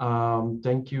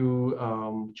 Thank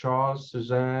you, Charles,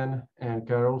 Suzanne, and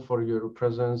Carole for your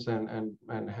presence and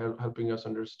helping us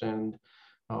understand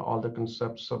all the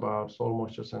concepts about soil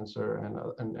moisture sensor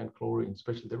and chlorine.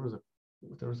 Especially there was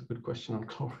a good question on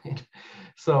chlorine.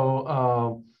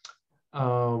 So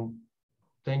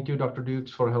thank you, Dr.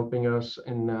 Dukes, for helping us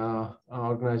in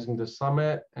organizing the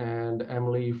summit, and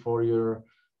Emily for your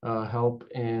help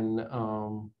in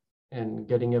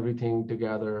getting everything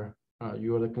together.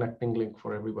 You are the connecting link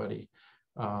for everybody.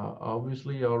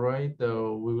 Obviously, all right,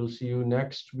 we will see you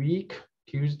next week,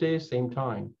 Tuesday, same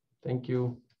time. Thank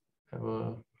you. Have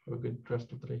a good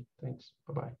rest of the day. Thanks.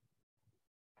 Bye-bye.